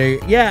cams when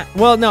yeah,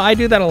 well, no, I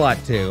do that a lot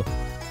too.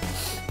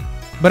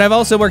 But I've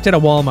also worked at a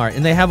Walmart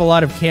and they have a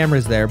lot of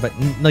cameras there, but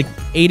like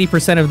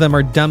 80% of them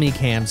are dummy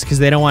cams because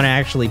they don't want to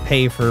actually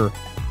pay for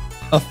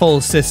a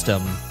full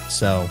system.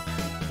 So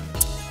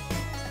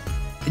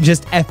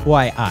just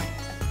FYI.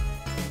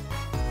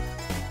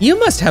 You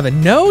must have a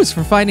nose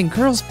for finding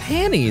girls'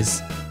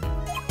 panties.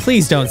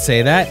 Please don't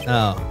say that.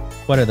 Oh,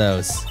 what are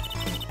those?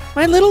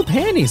 My little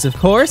panties, of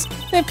course.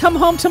 They've come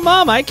home to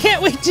Mama. I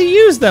can't wait to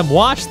use them.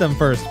 Wash them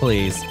first,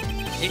 please.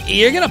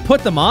 You're gonna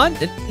put them on?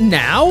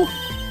 Now?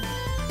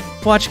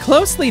 Watch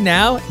closely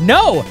now.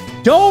 No,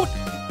 don't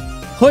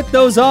put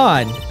those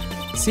on.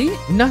 See,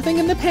 nothing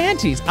in the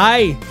panties.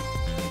 I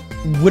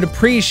would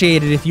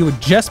appreciate it if you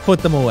would just put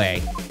them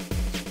away.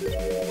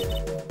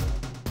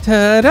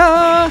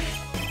 Ta-da!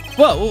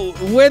 Whoa,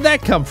 where'd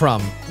that come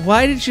from?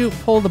 Why did you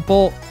pull the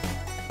bolt?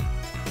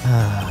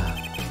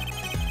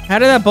 How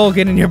did that bolt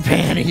get in your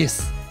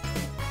panties?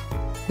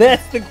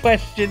 That's the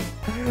question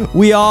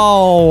we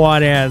all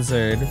want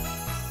answered.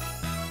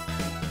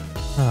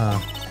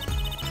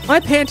 My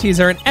panties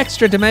are an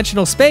extra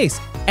dimensional space.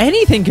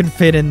 Anything can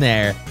fit in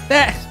there.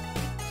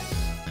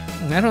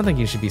 I don't think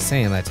you should be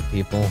saying that to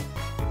people.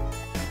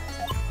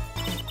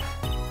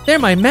 They're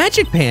my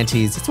magic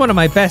panties. It's one of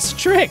my best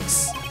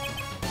tricks.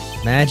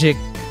 Magic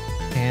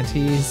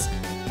panties.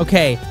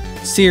 Okay,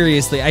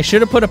 seriously, I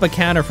should have put up a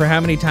counter for how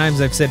many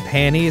times I've said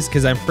panties,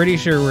 because I'm pretty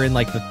sure we're in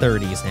like the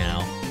 30s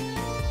now.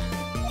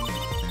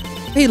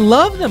 They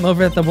love them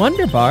over at the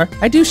Wonder Bar.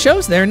 I do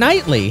shows there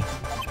nightly.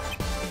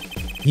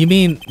 You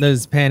mean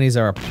those panties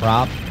are a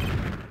prop?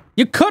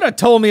 You could have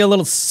told me a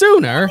little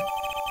sooner.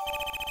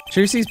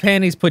 Trucy's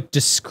panties put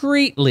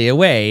discreetly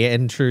away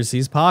in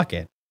Trucy's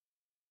pocket.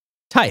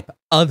 Type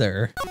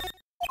other.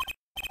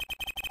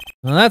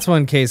 Well, that's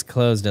one case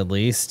closed at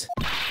least.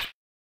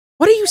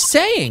 What are you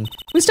saying?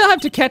 We still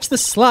have to catch the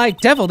sly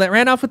devil that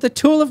ran off with the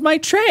tool of my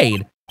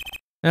trade.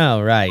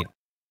 Oh, right.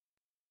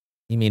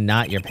 You mean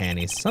not your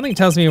panties. Something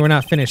tells me we're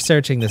not finished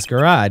searching this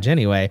garage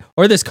anyway.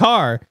 Or this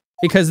car.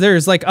 Because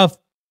there's like a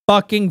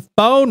fucking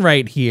phone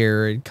right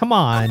here. Come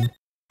on.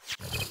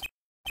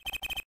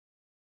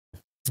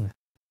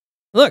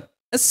 Look,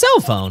 a cell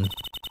phone.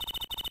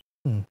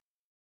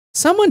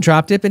 Someone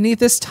dropped it beneath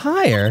this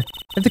tire.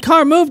 If the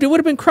car moved, it would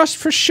have been crushed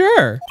for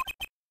sure.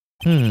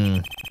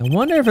 I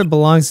wonder if it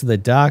belongs to the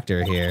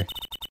doctor here.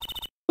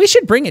 We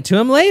should bring it to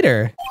him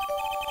later.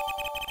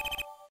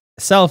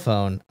 Cell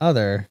phone,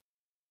 other.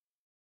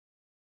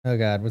 Oh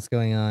God, what's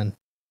going on?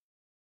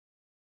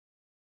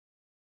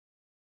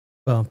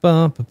 Bum,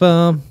 bum, bum,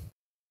 bum.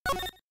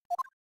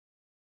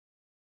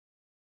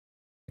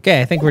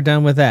 Okay, I think we're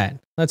done with that.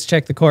 Let's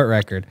check the court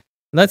record.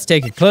 Let's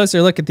take a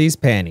closer look at these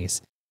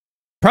panties.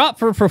 Prop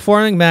for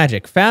performing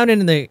magic, found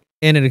in an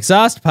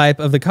exhaust pipe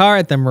of the car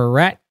at the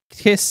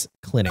Miraculous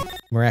Clinic.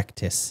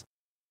 Miraculous.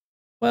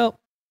 Well.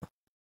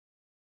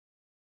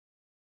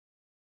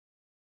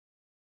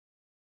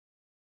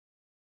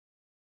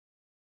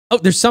 Oh,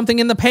 there's something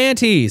in the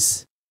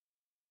panties.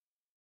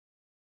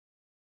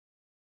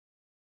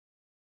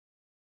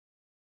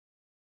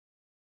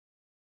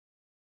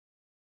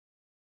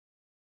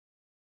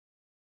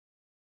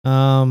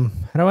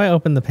 How do I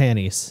open the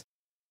panties?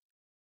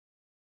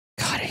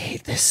 God, I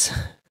hate this.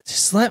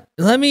 Just let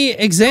me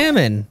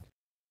examine.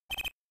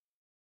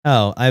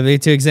 Oh, I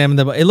need to examine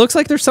the... It looks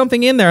like there's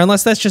something in there,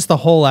 unless that's just the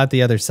hole out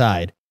the other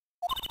side.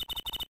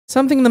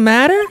 Something the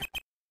matter?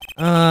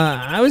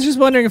 I was just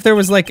wondering if there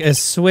was like a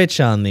switch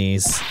on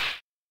these.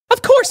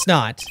 Of course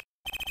not!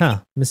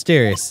 Huh,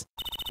 mysterious.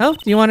 Oh,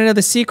 do you want to know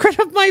the secret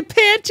of my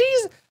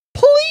panties?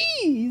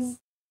 Please!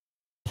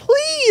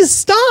 Please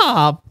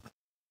stop!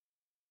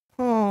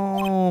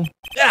 Oh.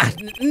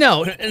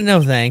 No,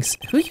 thanks.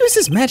 Who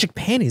uses magic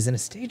panties in a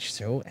stage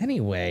show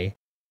anyway?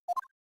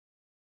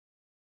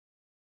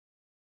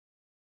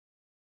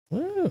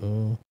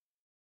 Ooh.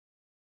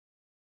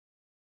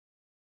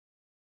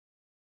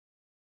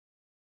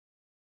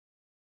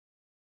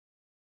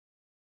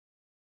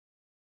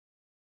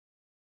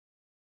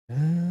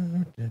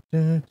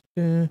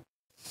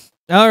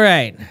 All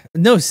right.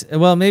 No,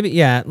 well, maybe,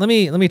 yeah. Let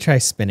me try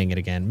spinning it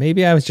again.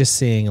 Maybe I was just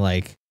seeing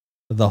like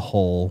the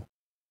hole.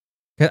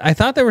 I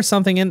thought there was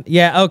something in.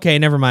 Yeah, okay,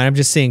 never mind. I'm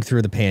just seeing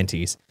through the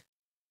panties.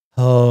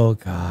 Oh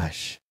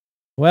gosh.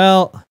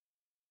 Well,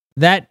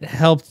 that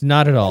helped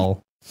not at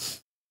all.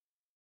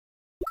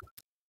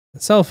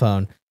 Cell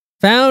phone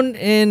found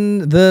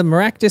in the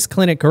Miraculous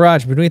Clinic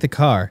garage beneath the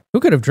car. Who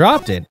could have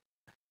dropped it?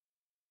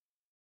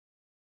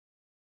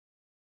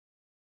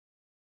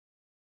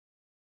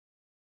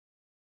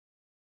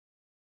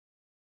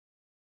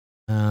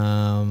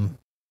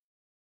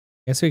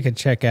 Guess we could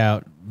check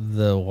out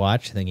the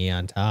watch thingy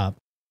on top.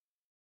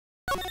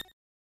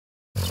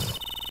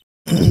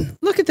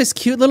 Look at this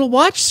cute little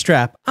watch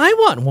strap. I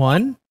want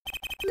one.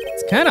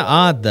 It's kind of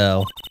odd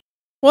though.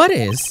 What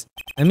is?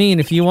 I mean,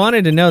 if you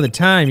wanted to know the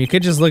time, you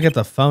could just look at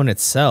the phone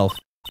itself.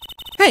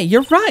 Hey,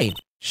 you're right.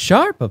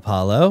 Sharp,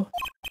 Apollo.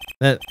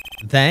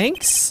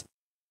 Thanks?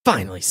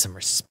 Finally, some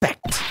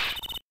respect.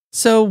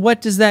 So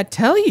what does that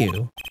tell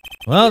you?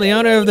 Well, the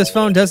owner of this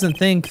phone doesn't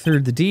think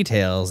through the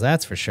details,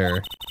 that's for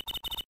sure.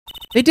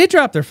 They did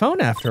drop their phone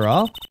after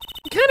all.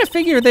 I kind of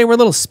figured they were a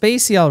little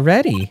spacey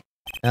already.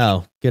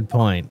 Oh, good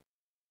point.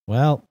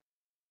 Well,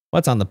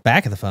 what's on the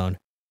back of the phone?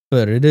 Oh,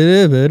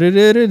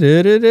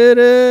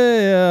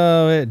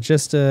 it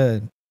just,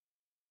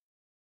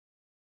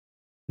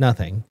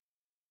 nothing.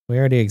 We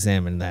already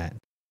examined that.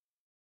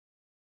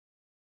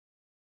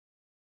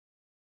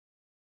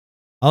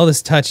 All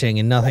this touching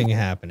and nothing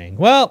happening.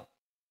 Well,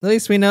 at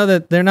least we know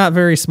that they're not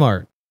very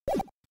smart.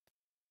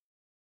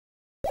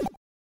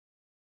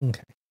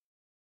 Okay.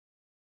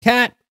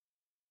 Cat.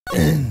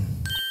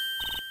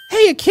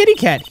 Hey, a kitty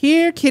cat.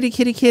 Here, kitty,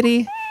 kitty,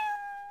 kitty.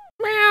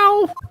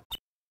 Meow.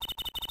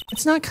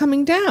 It's not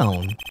coming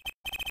down.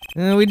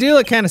 We do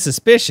look kind of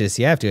suspicious,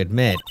 you have to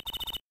admit.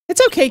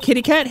 It's okay,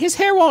 kitty cat. His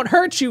hair won't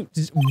hurt you.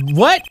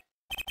 What?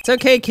 It's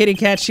okay, kitty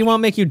cat. She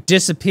won't make you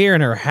disappear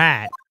in her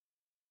hat.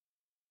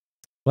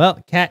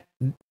 Well, cat.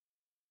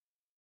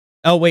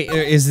 Oh, wait.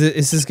 Is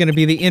this going to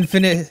be the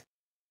infinite?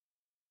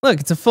 Look,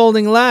 it's a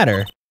folding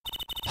ladder.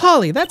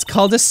 Polly, that's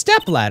called a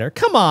stepladder.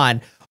 Come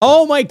on.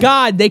 Oh my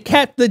God, they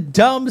kept the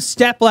dumb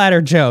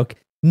stepladder joke.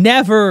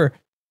 Never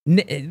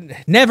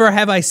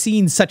have I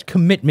seen such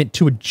commitment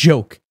to a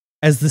joke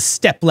as the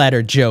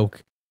stepladder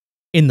joke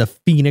in the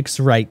Phoenix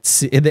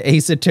Wright, in the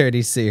Ace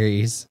Attorney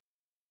series.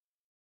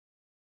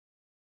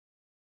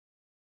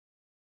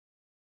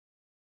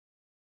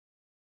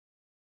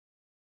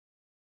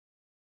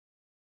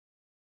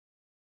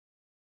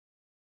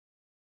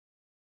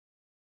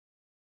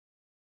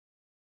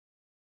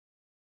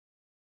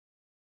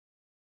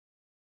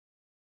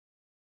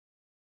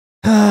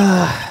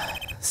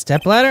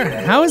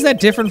 Stepladder? How is that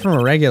different from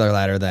a regular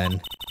ladder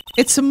then?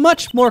 It's a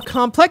much more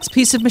complex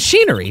piece of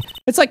machinery.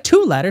 It's like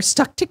 2 ladders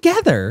stuck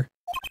together.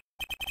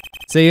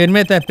 So you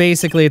admit that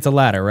basically it's a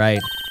ladder,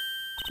 right?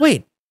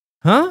 Wait,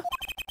 huh?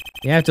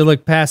 You have to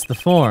look past the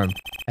form,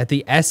 at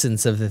the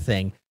essence of the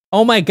thing.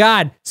 Oh my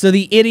God, so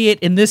the idiot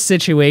in this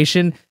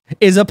situation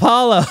is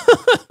Apollo.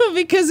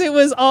 Because it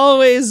was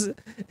always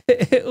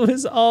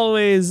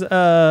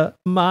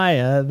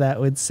Maya that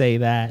would say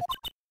that.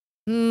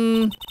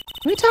 Can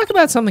we talk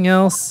about something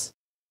else?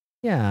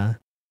 Yeah,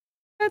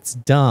 that's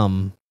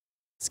dumb.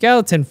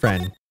 Skeleton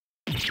friend.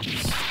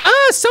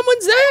 Ah,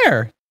 someone's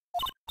there.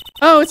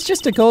 Oh, it's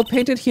just a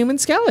gold-painted human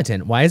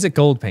skeleton. Why is it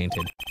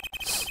gold-painted?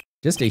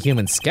 Just a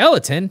human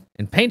skeleton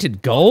and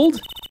painted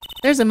gold?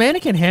 There's a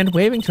mannequin hand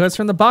waving to us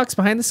from the box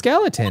behind the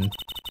skeleton.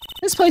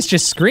 This place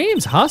just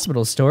screams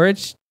hospital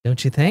storage,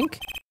 don't you think?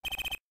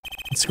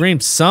 It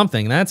screams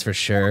something, that's for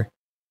sure.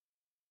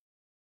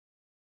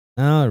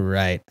 All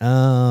right,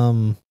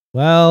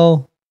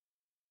 well,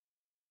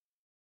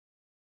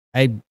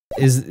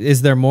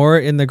 is there more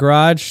in the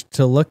garage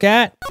to look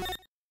at?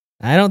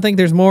 I don't think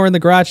there's more in the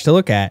garage to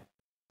look at.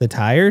 The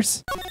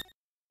tires?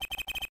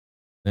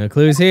 No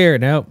clues here,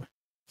 nope.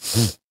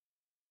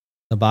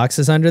 The box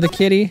is under the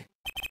kitty.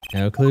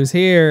 No clues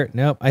here,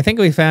 nope. I think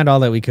we found all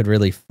that we could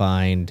really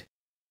find.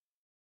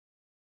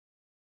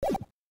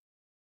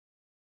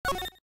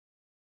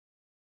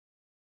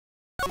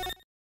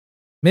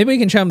 Maybe we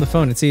can show him the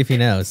phone and see if he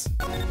knows.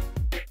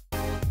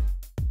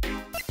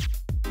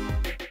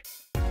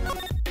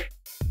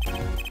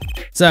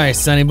 Sorry,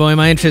 sonny boy,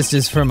 my interest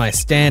is for my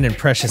stand and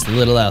precious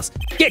little else.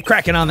 Get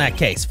cracking on that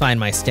case, find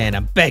my stand,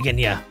 I'm begging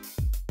ya.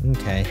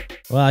 Okay,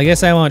 well, I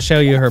guess I won't show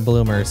you her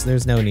bloomers.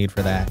 There's no need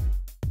for that.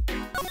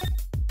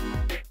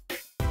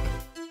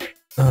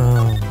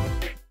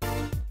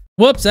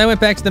 Whoops, I went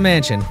back to the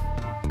mansion.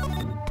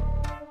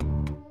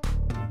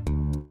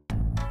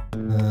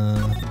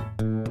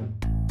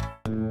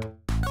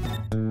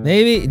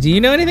 Maybe, do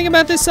you know anything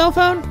about this cell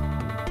phone?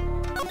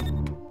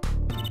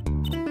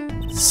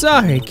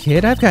 Sorry,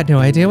 kid, I've got no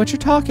idea what you're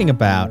talking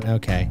about.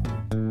 Okay.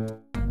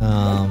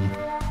 Oh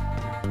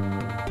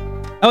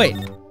wait,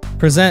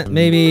 present,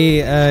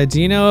 maybe,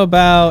 do you know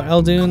about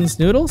Eldoon's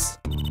noodles?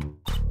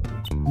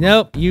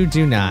 Nope, you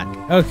do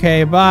not.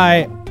 Okay,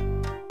 bye.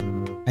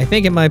 I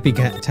think it might be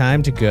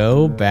time to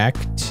go back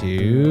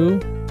to...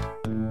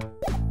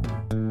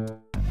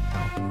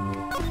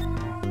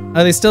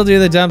 Oh, they still do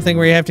the dumb thing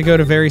where you have to go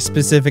to very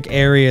specific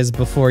areas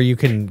before you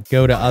can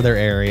go to other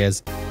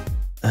areas.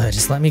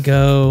 Just let me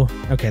go.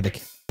 Okay,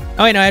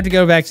 oh wait, no, I have to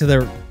go back to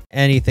the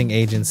anything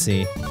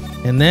agency.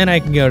 And then I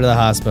can go to the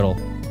hospital.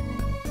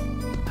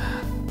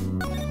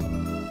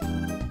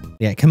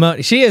 Yeah, come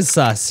on. She is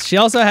sus. She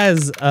also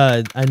has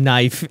a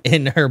knife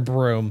in her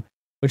broom,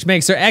 which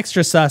makes her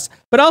extra sus,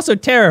 but also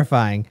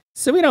terrifying.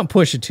 So we don't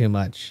push it too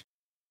much.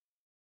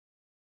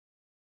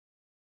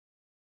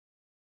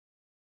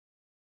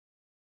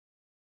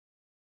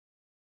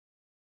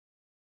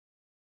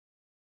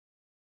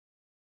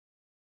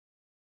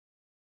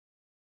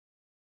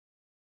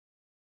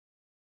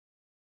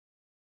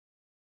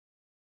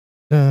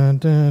 Dun,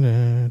 dun,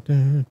 dun,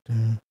 dun,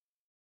 dun.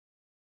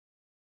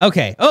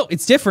 Okay. Oh,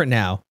 it's different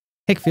now.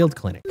 Hickfield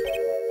Clinic.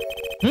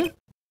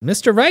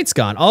 Mr. Wright's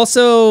gone.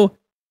 Also,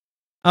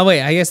 oh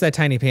wait, I guess that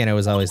tiny piano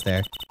was always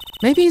there.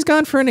 Maybe he's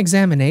gone for an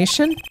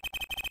examination?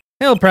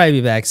 He'll probably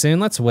be back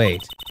soon. Let's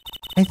wait.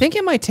 I think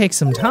it might take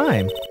some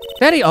time.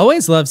 Daddy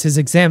always loves his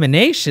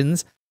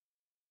examinations.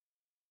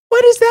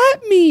 What does that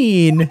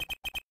mean?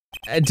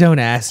 Don't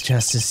ask,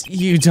 Justice.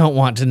 You don't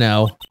want to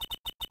know.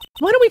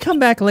 Why don't we come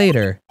back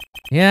later?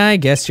 Yeah, I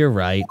guess you're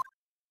right.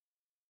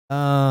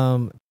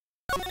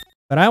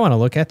 But I want to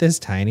look at this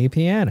tiny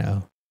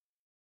piano.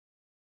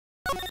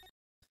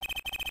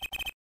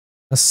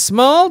 A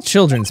small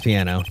children's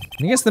piano.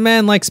 I guess the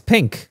man likes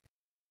pink.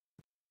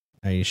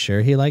 Are you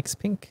sure he likes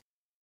pink?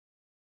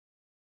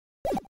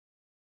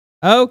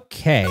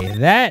 Okay,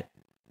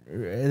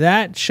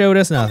 that showed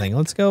us nothing.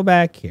 Let's go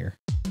back here.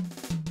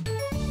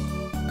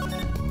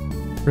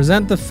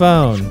 Present the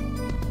phone.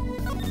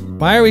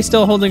 Why are we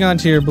still holding on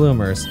to your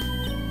bloomers?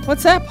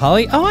 What's that,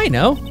 Polly? Oh, I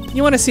know.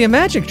 You want to see a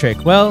magic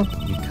trick? Well,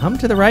 you come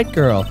to the right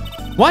girl.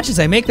 Watch as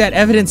I make that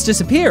evidence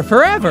disappear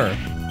forever.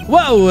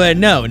 Whoa,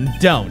 no,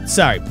 don't.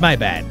 Sorry, my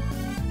bad.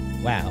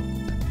 Wow.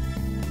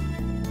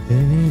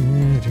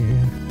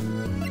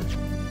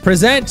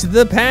 Present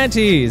the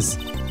panties.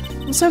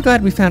 I'm so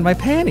glad we found my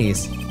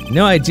panties.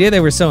 No idea they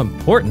were so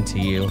important to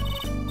you.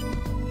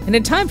 And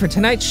in time for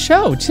tonight's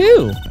show,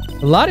 too.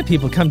 A lot of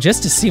people come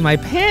just to see my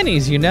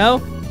panties, you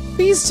know?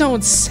 Please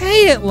don't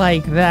say it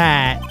like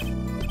that.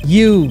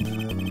 You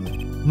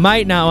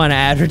might not want to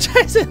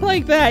advertise it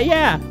like that,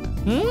 yeah.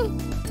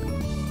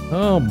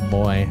 Oh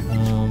boy.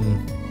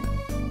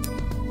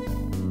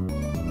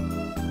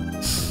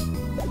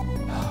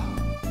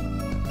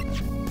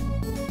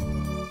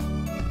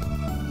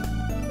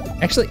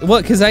 Actually, well,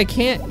 because I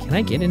can't. Can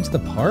I get into the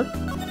park?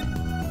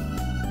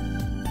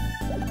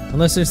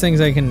 Unless there's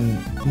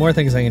more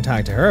things I can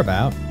talk to her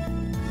about.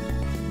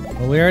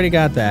 Well, we already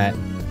got that.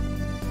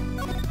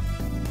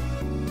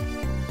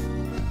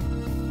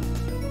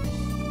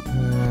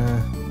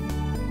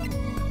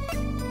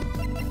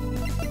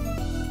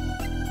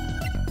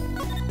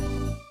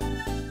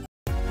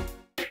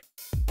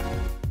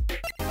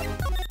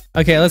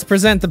 Okay, let's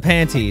present the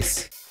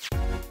panties.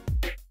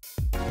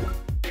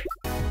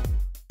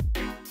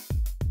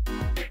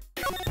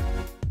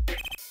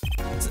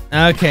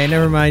 Okay,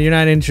 never mind. You're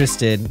not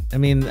interested. I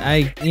mean,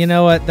 you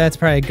know what? That's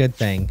probably a good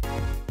thing.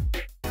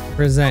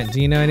 Present.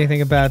 Do you know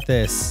anything about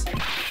this?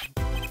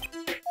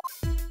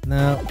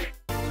 No.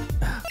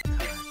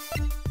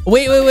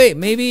 Wait.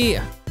 Maybe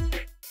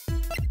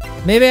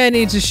I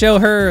need to show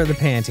her the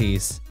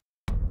panties.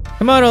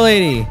 Come on, old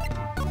lady.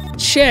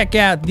 Check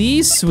out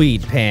these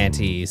sweet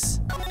panties.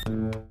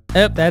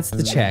 Oh, that's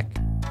the check.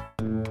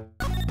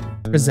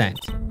 Present.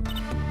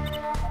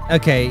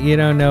 Okay, you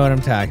don't know what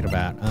I'm talking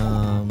about.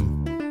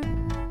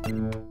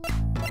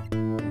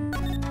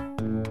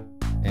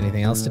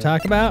 Anything else to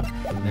talk about?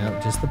 No,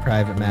 just the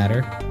private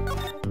matter.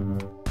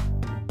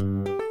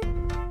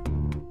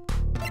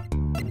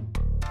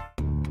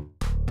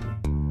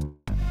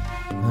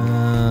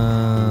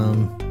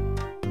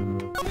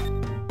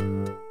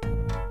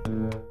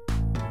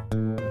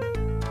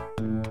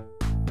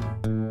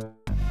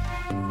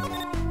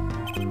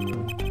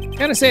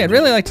 Gotta say, I'd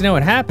really like to know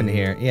what happened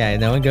here. Yeah,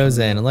 no one goes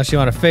in unless you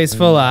want a face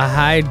full of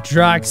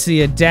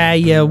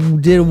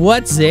hydroxyadaia.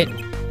 What's it?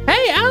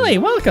 Hey, Allie,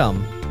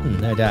 welcome.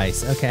 No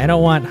dice. Okay, I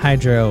don't want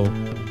hydro.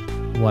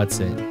 What's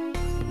it?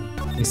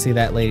 You see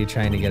that lady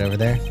trying to get over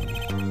there?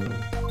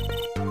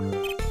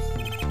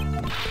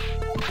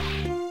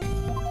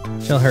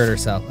 She'll hurt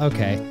herself.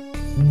 Okay.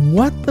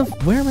 What the?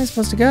 Where am I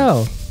supposed to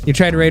go? You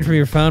tried to raid from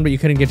your phone, but you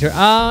couldn't get to.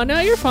 Oh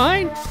no, you're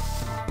fine.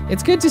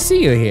 It's good to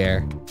see you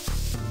here.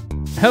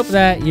 Hope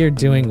that you're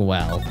doing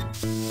well.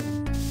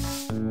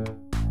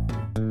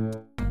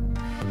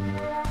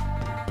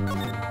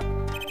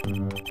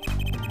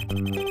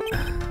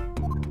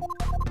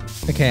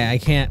 Okay, I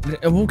can't.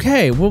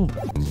 Okay, well,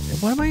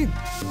 what am I?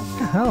 What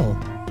the hell?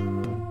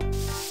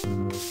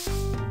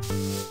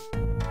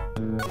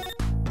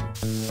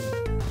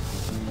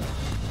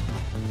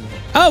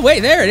 Oh,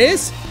 wait, there it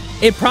is.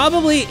 It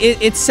probably,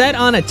 it's set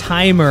on a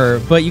timer,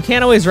 but you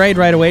can't always raid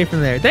right away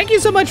from there. Thank you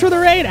so much for the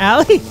raid,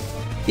 Allie.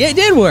 Yeah, it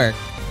did work.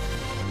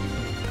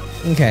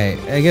 Okay,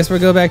 I guess we'll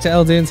go back to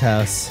Eldoon's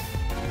house.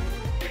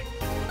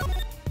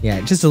 Yeah,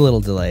 just a little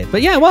delayed.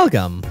 But yeah,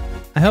 welcome.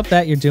 I hope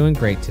that you're doing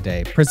great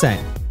today.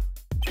 Present.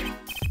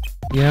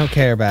 You don't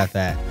care about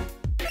that.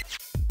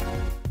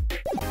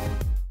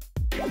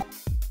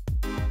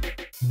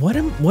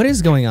 What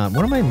is going on?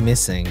 What am I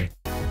missing?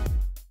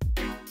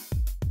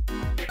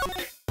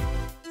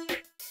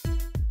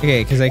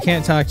 Okay, because I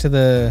can't talk to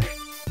the...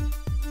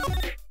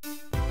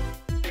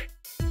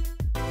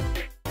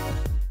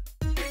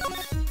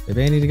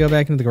 Maybe I need to go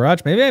back into the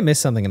garage. Maybe I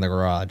missed something in the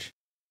garage.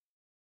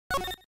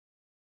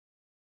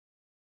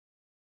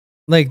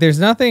 Like, there's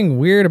nothing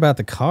weird about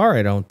the car,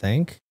 I don't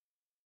think.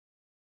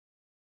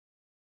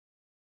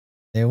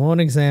 They won't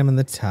examine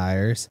the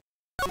tires.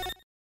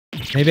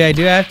 Maybe I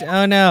do have to...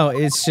 Oh, no.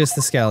 It's just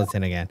the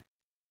skeleton again.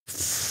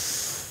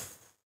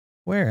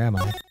 Where am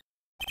I?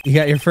 You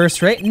got your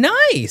first rate?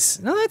 Nice!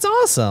 No, that's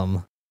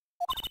awesome.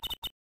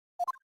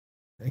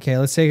 Okay,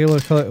 let's take a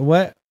look.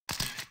 What?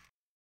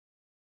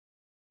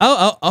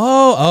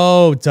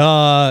 Oh,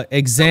 duh.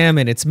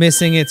 Examine. It's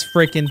missing its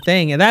freaking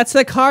thing. And that's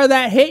the car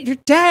that hit your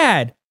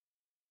dad.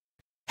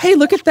 Hey,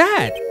 look at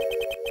that.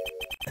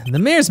 The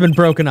mirror's been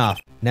broken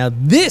off. Now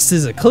this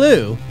is a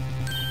clue.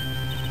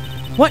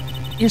 What?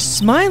 You're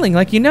smiling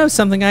like you know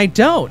something I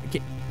don't.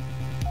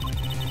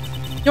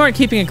 You aren't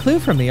keeping a clue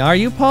from me, are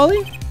you, Polly?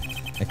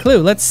 A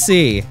clue, let's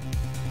see.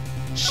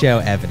 Show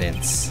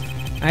evidence.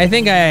 I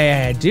think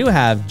I do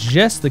have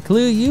just the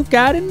clue you've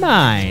got in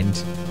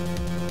mind.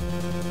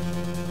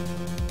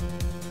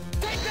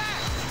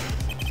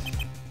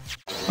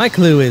 My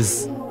clue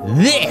is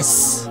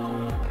this.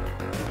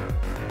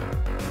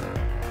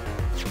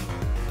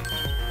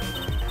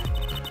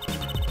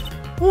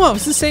 Whoa,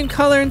 it's the same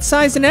color and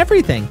size and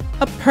everything.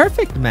 A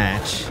perfect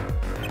match.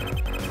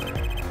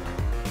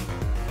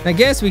 I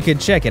guess we could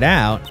check it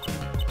out.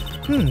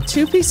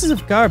 Two pieces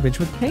of garbage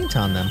with paint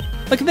on them.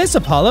 Look at this,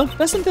 Apollo.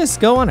 Doesn't this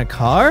go on a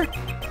car?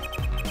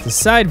 The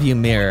side view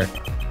mirror.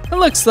 It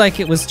looks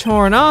like it was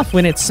torn off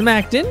when it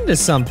smacked into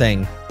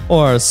something.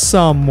 Or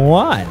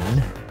someone.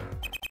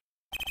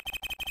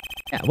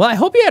 Yeah, well, I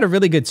hope you had a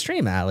really good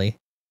stream, Allie.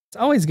 It's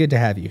always good to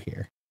have you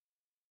here.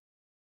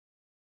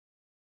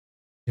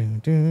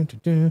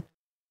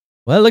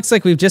 Well, it looks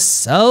like we've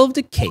just solved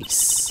a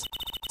case.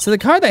 So the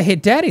car that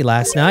hit Daddy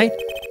last night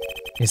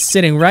is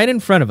sitting right in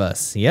front of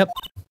us. Yep.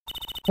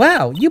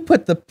 Wow, you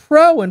put the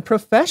pro and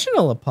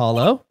professional,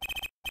 Apollo.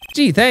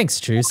 Gee, thanks,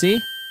 Trucy.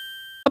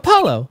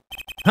 Apollo.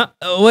 Huh?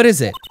 What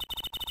is it?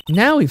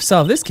 Now we've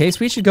solved this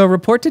case, we should go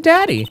report to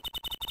Daddy.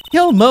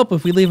 He'll mope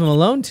if we leave him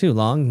alone too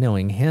long,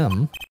 knowing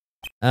him.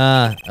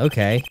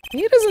 Okay.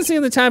 He doesn't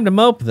seem the time to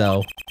mope,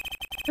 though.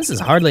 This is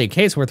hardly a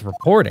case worth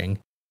reporting.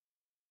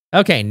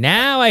 Okay,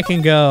 now I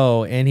can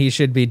go, and he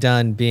should be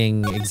done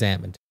being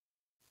examined.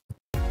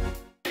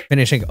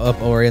 Finishing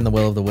up Ori and the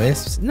Will of the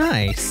Wisps.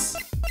 Nice.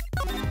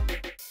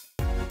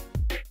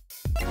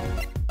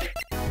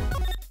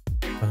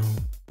 Boom,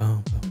 boom,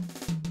 boom.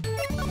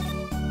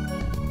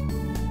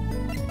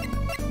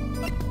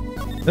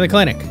 To the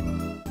clinic.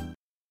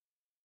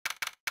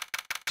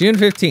 June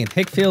 15th,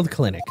 Hickfield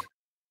Clinic.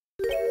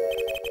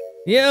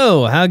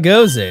 Yo, how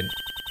goes it?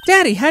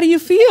 Daddy, how do you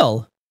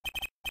feel?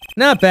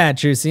 Not bad,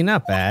 Trucy,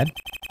 not bad.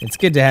 It's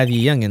good to have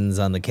you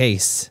youngins on the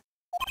case.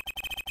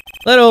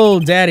 Let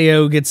old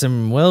Daddy-O get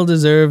some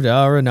well-deserved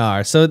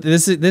R&R. So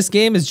this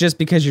game is just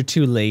because you're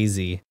too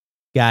lazy.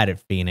 Got it,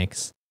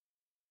 Phoenix.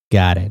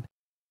 Got it.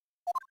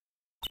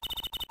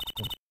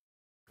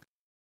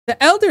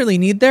 The elderly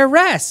need their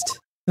rest.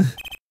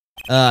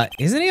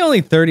 Isn't he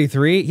only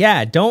 33?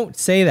 Yeah, don't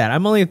say that.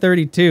 I'm only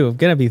 32. I'm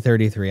gonna be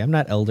 33. I'm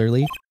not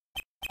elderly.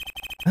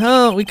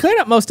 Oh, we cleared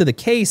up most of the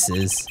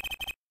cases.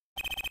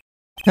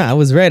 I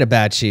was right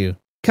about you.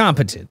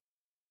 Competent.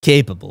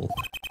 Capable.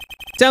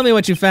 Tell me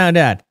what you found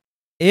out,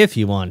 if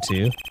you want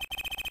to.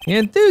 Your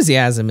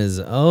enthusiasm is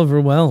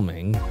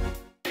overwhelming.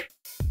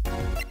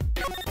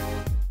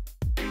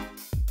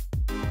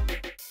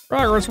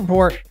 Progress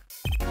report.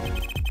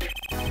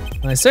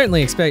 Well, I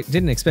certainly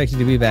didn't expect you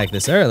to be back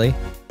this early.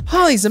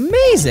 Holly's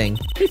amazing!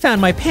 He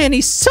found my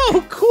panties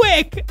so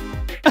quick!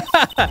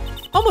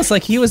 Almost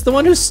like he was the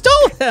one who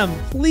stole them!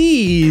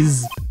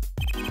 Please!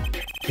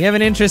 You have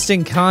an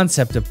interesting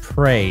concept of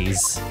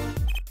praise.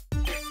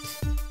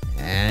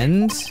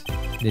 And?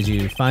 Did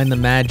you find the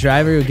mad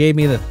driver who gave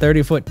me the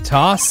 30-foot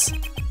toss?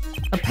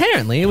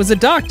 Apparently, it was a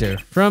doctor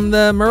from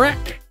the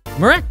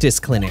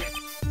Maractus Clinic.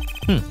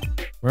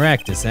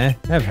 Maractus, eh?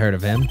 I've heard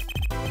of him.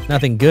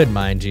 Nothing good,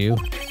 mind you.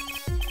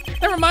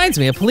 That reminds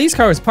me, a police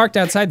car was parked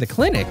outside the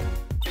clinic.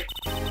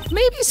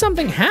 Maybe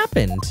something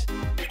happened.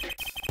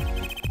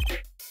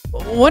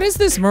 What is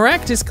this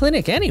Maractus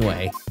Clinic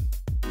anyway?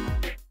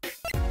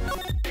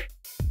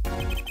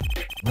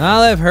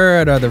 All I've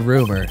heard are the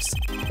rumors.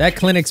 That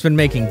clinic's been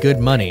making good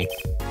money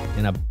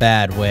in a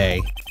bad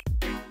way.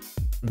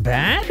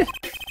 Bad?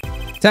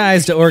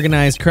 Ties to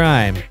organized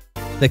crime.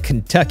 The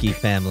Kentucky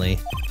family.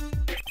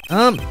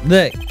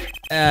 The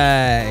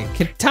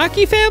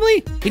Kentucky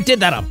family? He did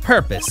that on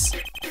purpose.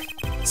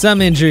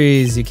 Some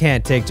injuries you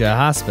can't take to a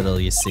hospital,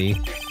 you see.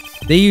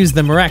 They use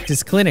the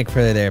Maractus Clinic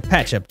for their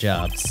patch-up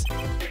jobs.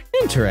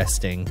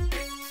 Interesting.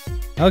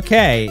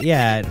 Okay,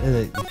 yeah,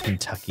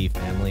 Kentucky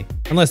family.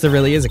 Unless there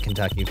really is a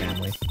Kentucky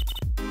family.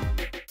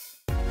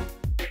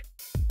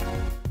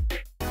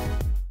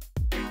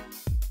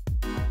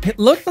 It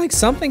looked like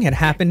something had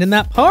happened in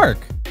that park.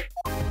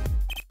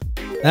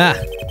 Ah,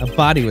 a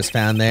body was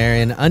found there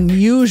in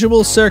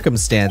unusual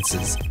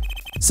circumstances.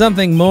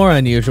 Something more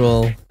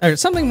unusual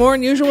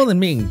than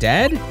being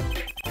dead?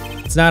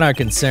 It's not our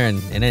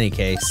concern in any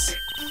case.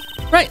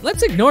 Right,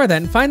 let's ignore that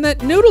and find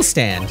that noodle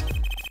stand.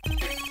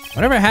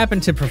 Whatever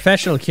happened to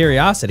professional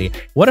curiosity?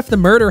 What if the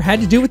murder had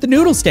to do with the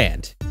noodle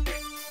stand?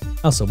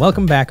 Also,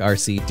 welcome back,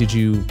 RC.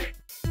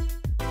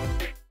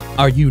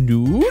 Are you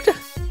nude?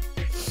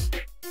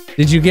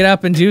 Did you get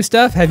up and do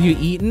stuff? Have you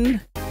eaten?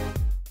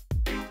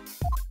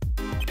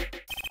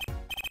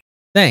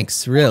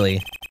 Thanks,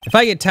 really. If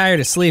I get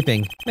tired of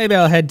sleeping, maybe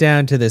I'll head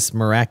down to this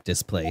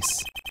Maractus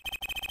place.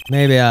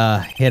 Maybe I'll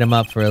hit him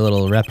up for a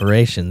little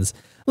reparations.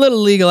 A little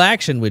legal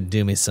action would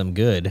do me some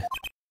good.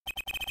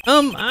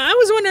 I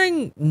was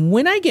wondering,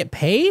 when I get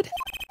paid?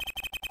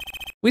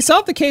 We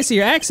solved the case of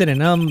your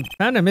accident,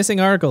 found a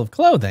missing article of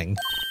clothing.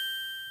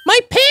 My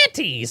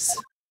panties!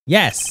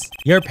 Yes,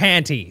 your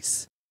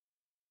panties.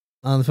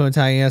 On the phone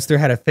telling us through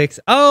how to fix,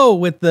 oh,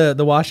 with the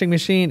washing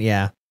machine?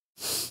 Yeah.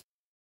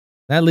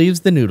 That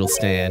leaves the noodle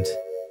stand.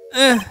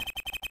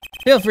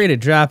 Feel free to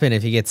drop in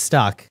if you get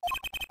stuck.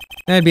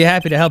 I'd be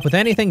happy to help with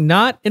anything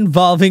not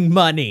involving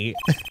money.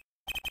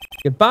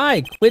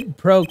 Goodbye, quid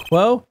pro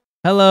quo.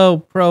 Hello,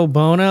 pro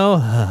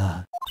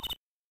bono.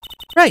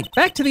 Right,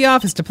 back to the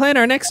office to plan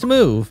our next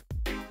move.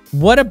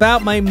 What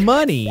about my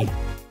money?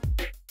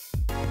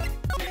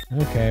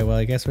 Okay, well,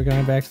 I guess we're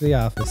going back to the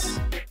office.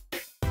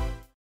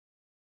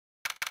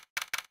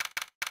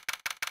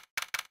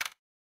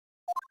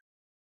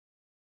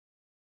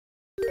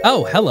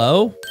 Oh,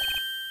 hello.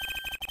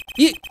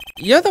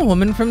 You're the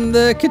woman from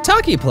the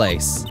Kentucky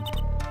place.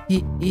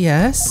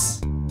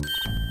 Yes?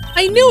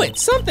 I knew it!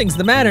 Something's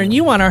the matter and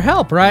you want our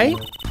help, right?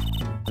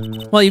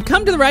 Well, you've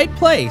come to the right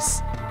place.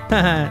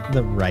 Haha,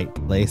 the right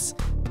place.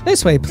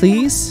 This way,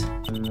 please.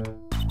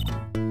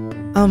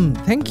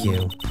 Thank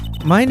you.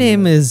 My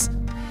name is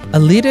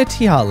Alida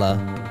Tiala.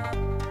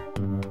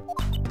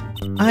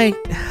 I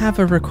have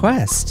a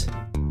request.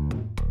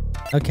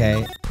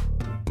 Okay.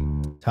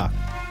 Talk.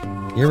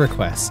 Your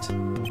request.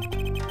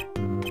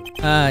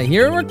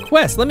 Your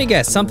request. Let me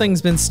guess.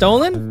 Something's been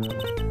stolen?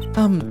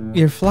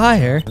 Your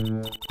flyer.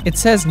 It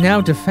says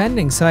now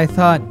defending, so I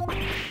thought...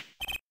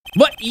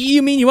 What?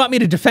 You mean you want me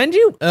to defend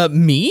you?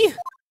 Me?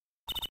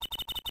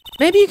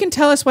 Maybe you can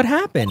tell us what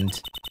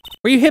happened.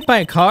 Were you hit by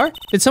a car?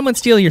 Did someone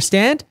steal your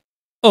stand?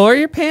 Or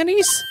your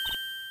panties?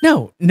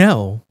 No.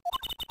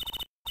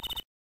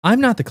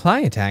 I'm not the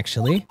client,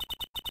 actually.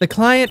 The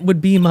client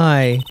would be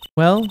my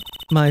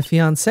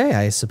fiancé,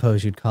 I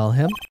suppose you'd call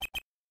him.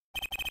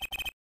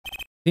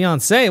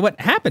 Fiancé? What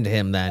happened to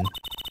him then?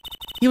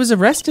 He was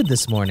arrested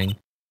this morning.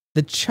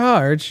 The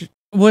charge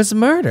was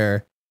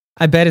murder.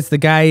 I bet it's the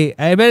guy.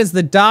 I bet it's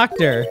the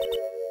doctor.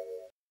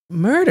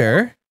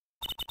 Murder?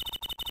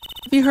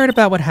 Have you heard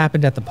about what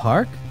happened at the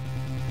park?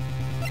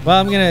 Well,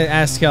 I'm gonna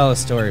ask y'all a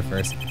story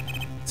first.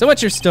 So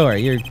what's your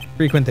story? You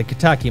frequent the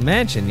Kitaki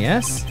Mansion,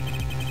 yes?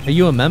 Are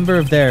you a member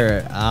of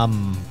their,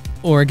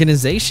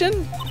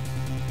 organization?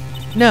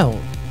 No,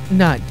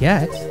 not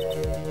yet.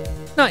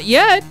 Not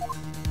yet?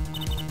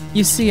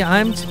 You see,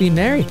 I'm to be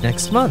married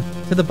next month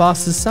to the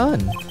boss's son.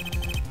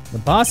 The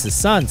boss's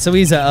son? So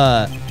he's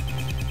a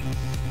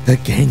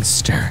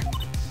gangster.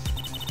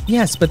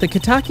 Yes, but the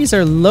Kitakis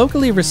are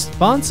locally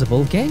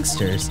responsible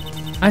gangsters.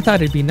 I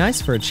thought it'd be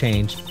nice for a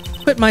change.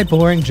 Quit my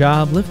boring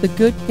job, live the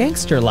good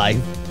gangster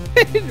life.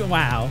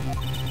 Wow.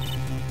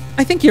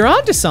 I think you're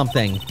onto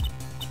something.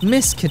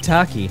 Miss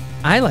Kitaki.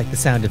 I like the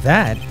sound of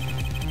that.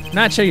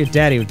 Not sure your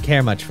daddy would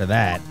care much for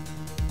that.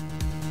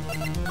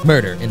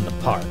 Murder in the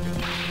park.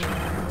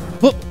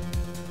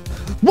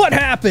 What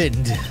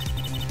happened?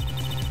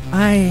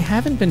 I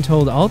haven't been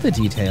told all the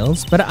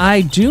details, but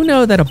I do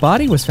know that a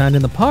body was found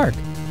in the park,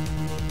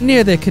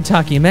 near the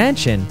Kitaki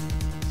Mansion.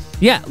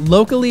 Yeah,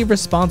 locally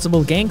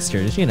responsible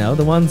gangsters, you know,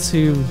 the ones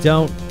who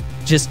don't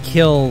just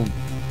kill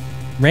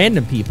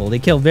random people. They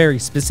kill very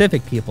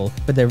specific people,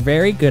 but they're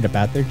very good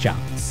about their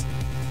jobs.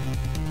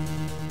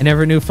 I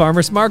never knew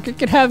Farmer's Market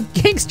could have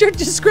gangster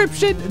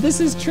description. This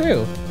is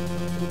true.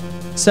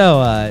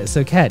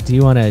 So Kat, do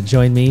you want to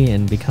join me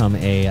and become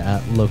a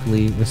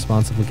locally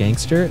responsible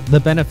gangster? The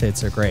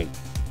benefits are great.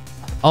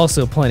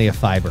 Also, plenty of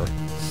fiber.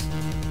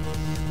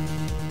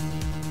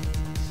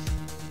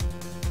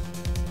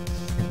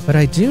 But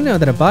I do know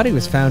that a body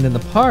was found in the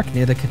park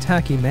near the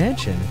Kitaki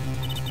Mansion.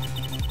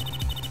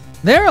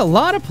 There are a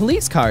lot of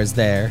police cars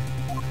there.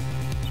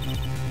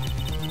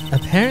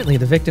 Apparently,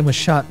 the victim was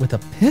shot with a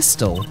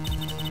pistol.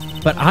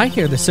 But I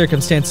hear the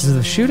circumstances of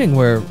the shooting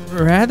were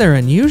rather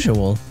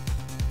unusual.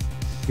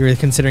 You were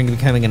considering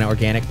becoming an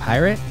organic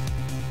pirate?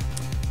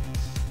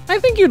 I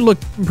think you'd look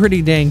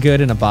pretty dang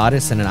good in a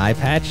bodice and an eye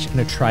patch and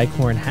a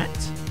tricorn hat.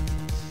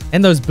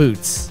 And those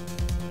boots.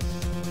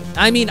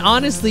 I mean,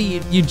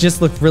 honestly, you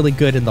just look really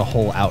good in the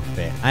whole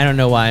outfit. I don't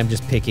know why I'm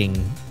just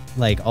picking,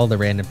 like, all the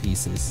random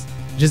pieces.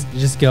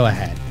 Just go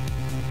ahead.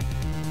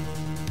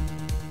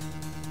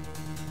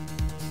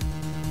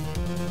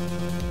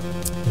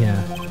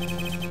 Yeah.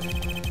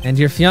 And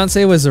your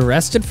fiance was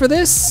arrested for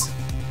this?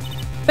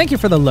 Thank you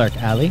for the lurk,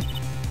 Allie.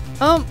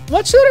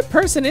 What sort of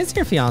person is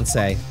your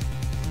fiance?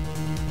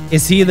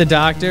 Is he the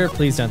doctor?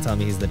 Please don't tell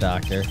me he's the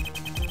doctor.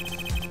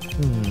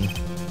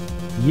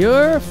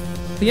 Your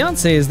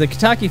fiance is the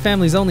Kitaki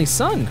family's only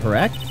son,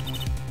 correct?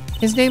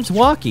 His name's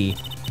Waki.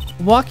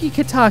 Waki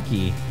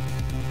Kitaki.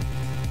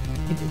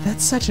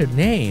 That's such a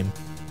name.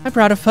 I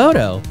brought a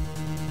photo.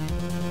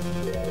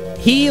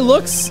 He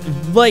looks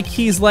like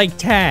he's like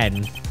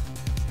 10.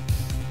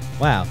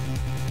 Wow.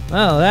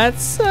 Well,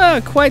 that's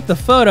quite the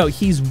photo.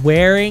 He's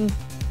wearing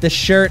the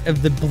shirt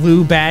of the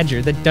blue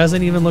badger that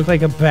doesn't even look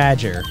like a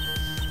badger.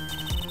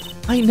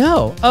 I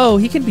know. Oh,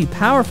 he can be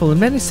powerful and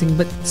menacing,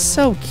 but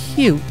so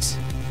cute.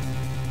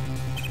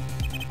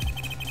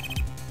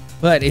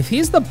 But if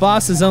he's the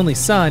boss's only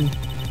son,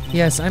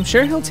 yes, I'm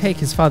sure he'll take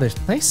his father's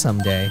place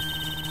someday.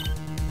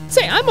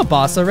 Say, I'm a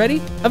boss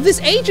already of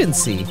this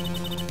agency.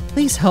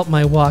 Please help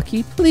my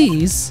Waki,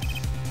 please.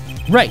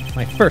 Right,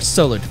 my first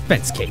solo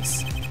defense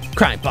case.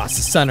 Crime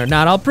boss's son or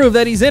not, I'll prove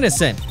that he's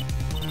innocent.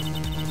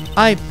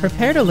 I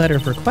prepared a letter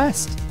of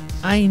request.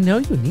 I know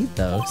you need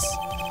those.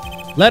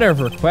 Letter of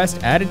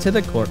request added to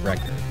the court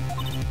record.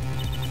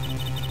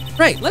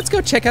 Right, let's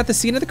go check out the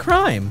scene of the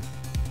crime.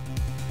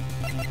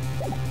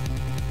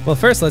 Well,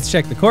 first let's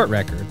check the court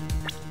record.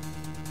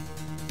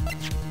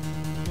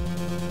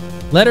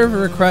 Letter of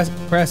request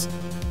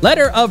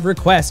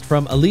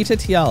from Alita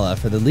Tiala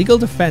for the legal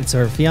defense of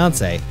her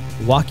fiance,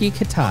 Waki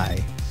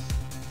Katai.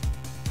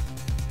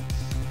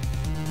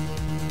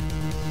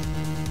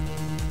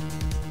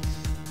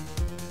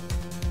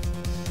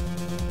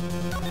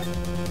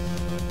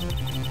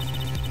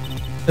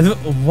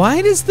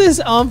 Why does this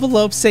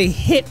envelope say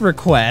hit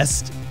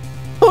request?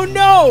 Oh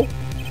no!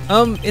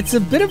 It's a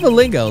bit of a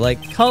lingo,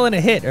 like calling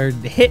a hit or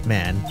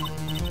hitman.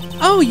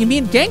 Oh, you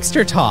mean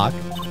gangster talk?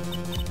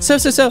 So,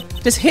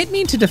 does hit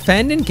mean to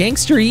defend in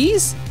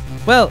gangsterese?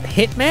 Well,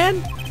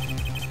 hitman?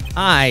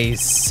 I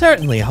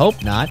certainly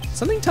hope not.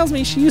 Something tells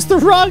me she used the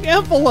wrong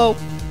envelope.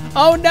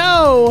 Oh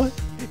no!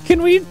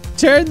 Can we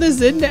turn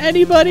this into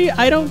anybody?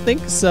 I don't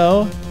think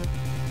so.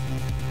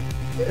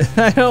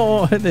 I don't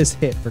want this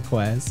hit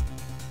request.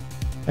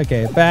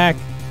 Okay, back.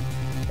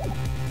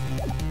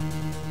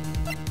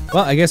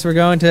 Well, I guess we're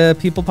going to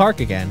People Park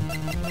again.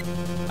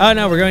 Oh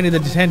no, we're going to the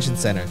detention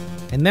center.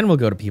 And then we'll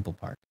go to People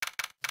Park.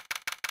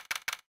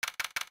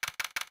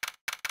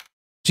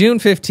 June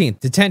 15th,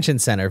 detention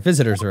center,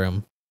 visitor's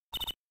room.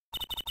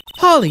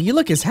 Holly, you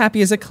look as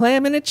happy as a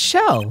clam in its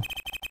shell.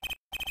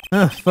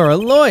 For a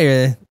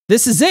lawyer,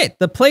 this is it,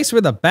 the place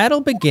where the battle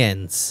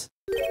begins.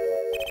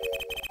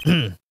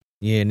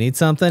 You need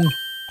something?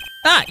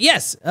 Ah,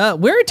 yes,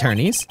 we're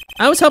attorneys.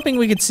 I was hoping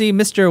we could see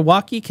Mr.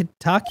 Waki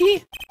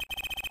Kitaki.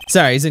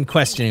 Sorry, he's in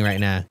questioning right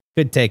now.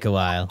 Could take a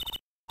while.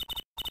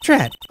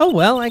 Drat. Oh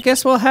well, I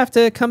guess we'll have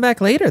to come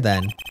back later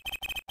then.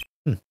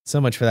 So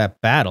much for that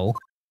battle.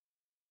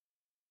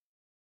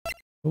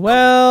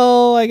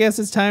 Well, I guess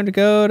it's time to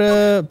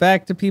go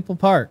back to People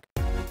Park.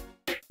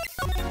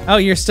 Oh,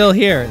 you're still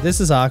here.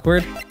 This is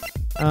awkward.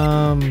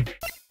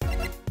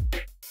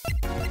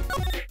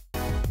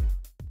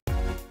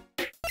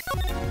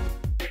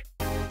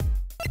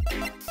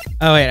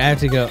 Oh wait, I have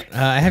to go.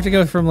 I have to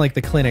go from like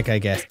the clinic, I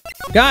guess.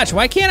 Gosh,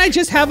 why can't I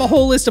just have a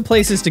whole list of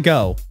places to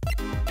go?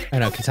 I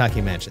know,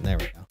 Kentucky Mansion. There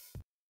we go.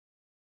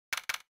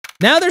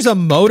 Now there's a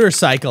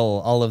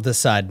motorcycle all of a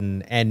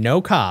sudden and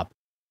no cop.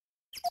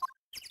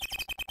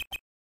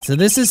 So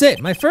this is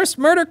it, my first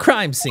murder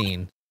crime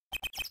scene.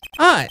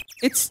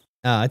 It's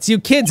you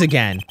kids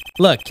again.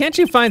 Look, can't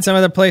you find some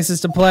other places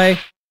to play?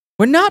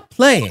 We're not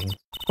playing.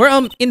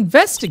 We're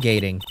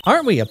investigating,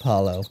 aren't we,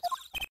 Apollo?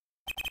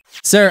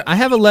 Sir, I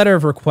have a letter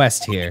of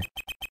request here.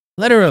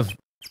 Letter of,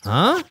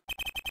 huh?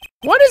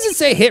 Why does it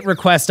say hit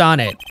request on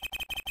it?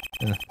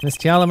 Miss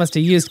Tiala must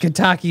have used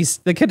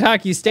the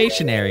Kentucky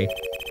stationery.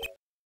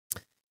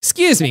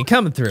 Excuse me,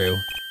 coming through.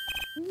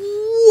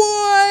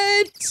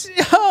 What?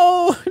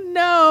 Oh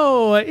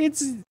no,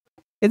 it's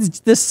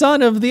the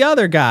son of the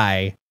other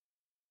guy.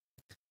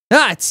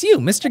 It's you,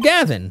 Mr.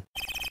 Gavin.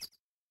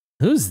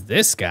 Who's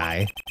this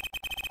guy?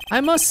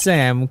 I must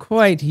say I'm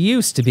quite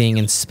used to being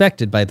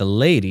inspected by the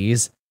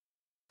ladies.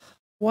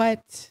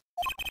 What?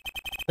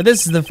 But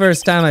this is the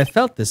first time I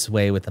felt this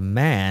way with a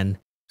man.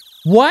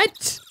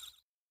 What?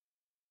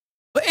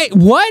 Wait,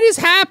 what is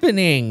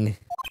happening?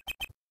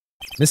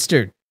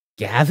 Mr.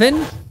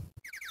 Gavin?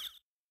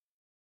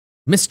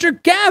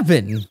 Mr.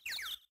 Gavin!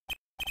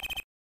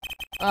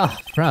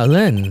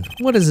 Fraulein,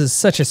 what is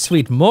such a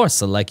sweet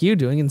morsel like you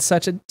doing in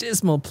such a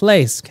dismal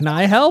place? Can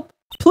I help?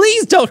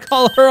 Please don't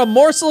call her a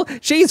morsel.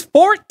 She's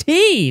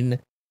 14.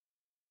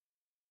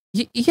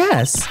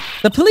 Yes,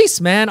 the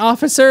policeman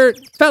officer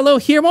fellow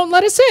here won't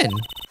let us in.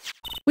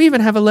 We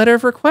even have a letter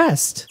of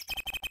request.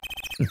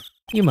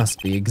 You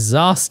must be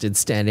exhausted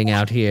standing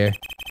out here.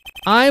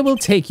 I will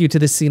take you to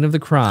the scene of the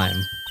crime.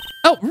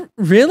 Oh,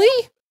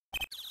 really?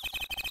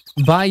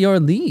 By your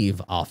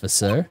leave,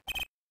 officer.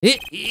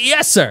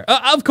 Yes, sir.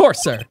 Of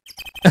course, sir.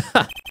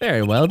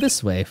 Very well,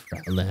 this way,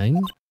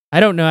 Fraulein. I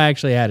don't know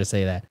actually how to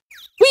say that.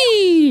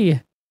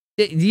 Whee!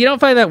 You don't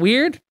find that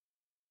weird?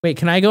 Wait,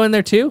 can I go in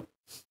there too?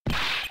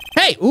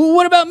 Hey,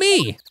 what about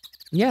me?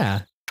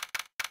 Yeah.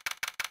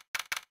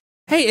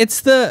 Hey,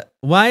 it's the,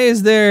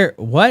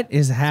 what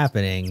is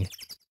happening?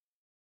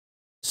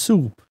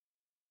 Soup.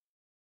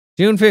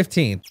 June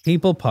 15th,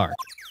 People Park.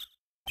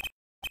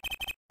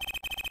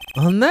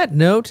 On that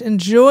note,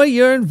 enjoy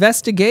your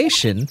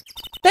investigation.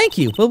 Thank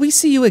you. Will we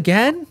see you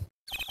again?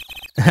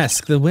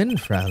 Ask the wind,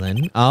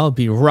 Fraulein. I'll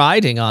be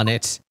riding on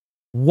it.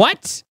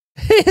 What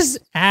is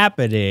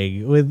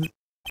happening with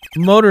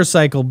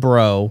Motorcycle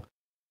Bro?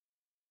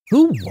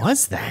 Who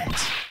was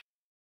that?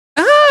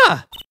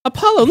 Ah!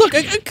 Apollo, look,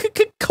 a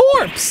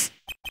corpse!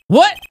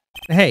 What?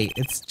 Hey,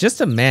 it's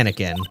just a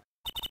mannequin.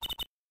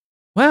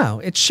 Wow,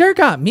 it sure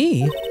got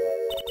me.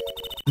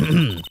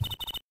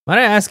 Might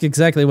I ask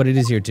exactly what it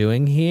is you're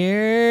doing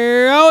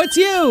here? Oh, it's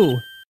you!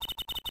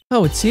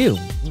 Oh, it's you.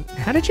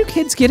 How did you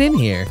kids get in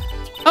here?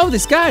 Oh,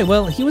 this guy,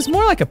 well, he was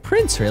more like a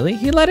prince, really.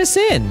 He let us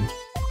in.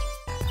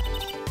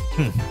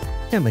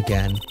 Him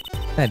again.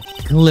 That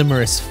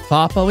glimmerous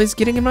fop always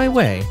getting in my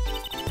way.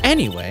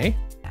 Anyway,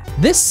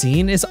 this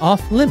scene is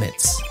off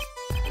limits.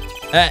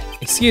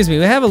 Excuse me,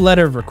 we have a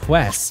letter of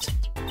request.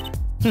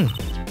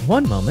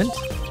 One moment.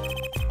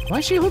 Why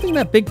is she holding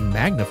that big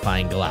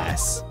magnifying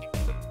glass?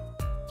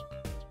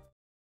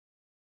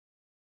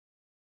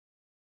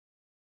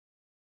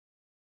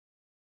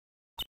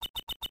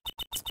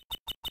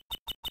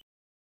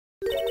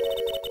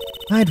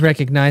 I'd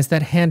recognize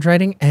that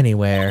handwriting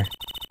anywhere.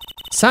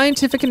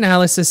 Scientific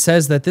analysis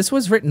says that this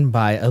was written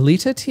by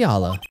Alita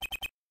Tiala.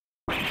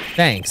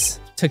 Thanks.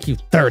 Took you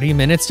 30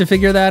 minutes to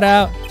figure that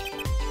out?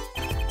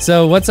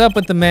 So what's up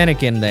with the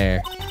mannequin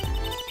there?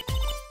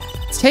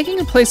 It's taking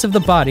the place of the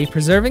body,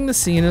 preserving the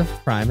scene of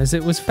crime as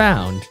it was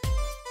found.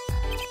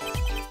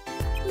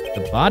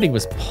 The body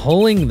was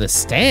pulling the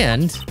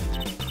stand?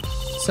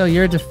 So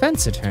you're a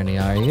defense attorney,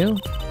 are you?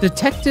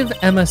 Detective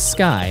Emma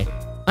Skye.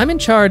 I'm in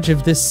charge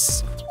of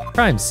this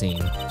crime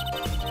scene.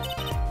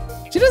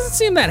 She doesn't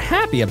seem that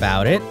happy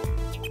about it.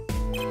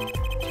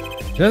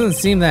 She doesn't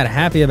seem that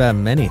happy about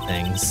many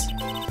things.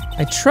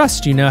 I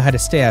trust you know how to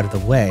stay out of the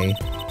way.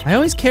 I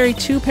always carry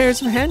 2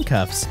 pairs of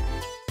handcuffs,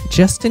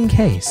 just in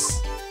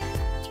case.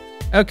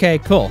 Okay,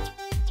 cool.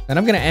 And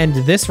I'm gonna end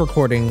this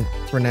recording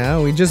for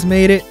now. We just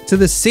made it to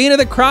the scene of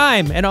the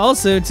crime and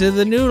also to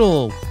the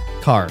noodle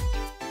cart.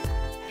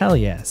 Hell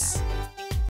yes.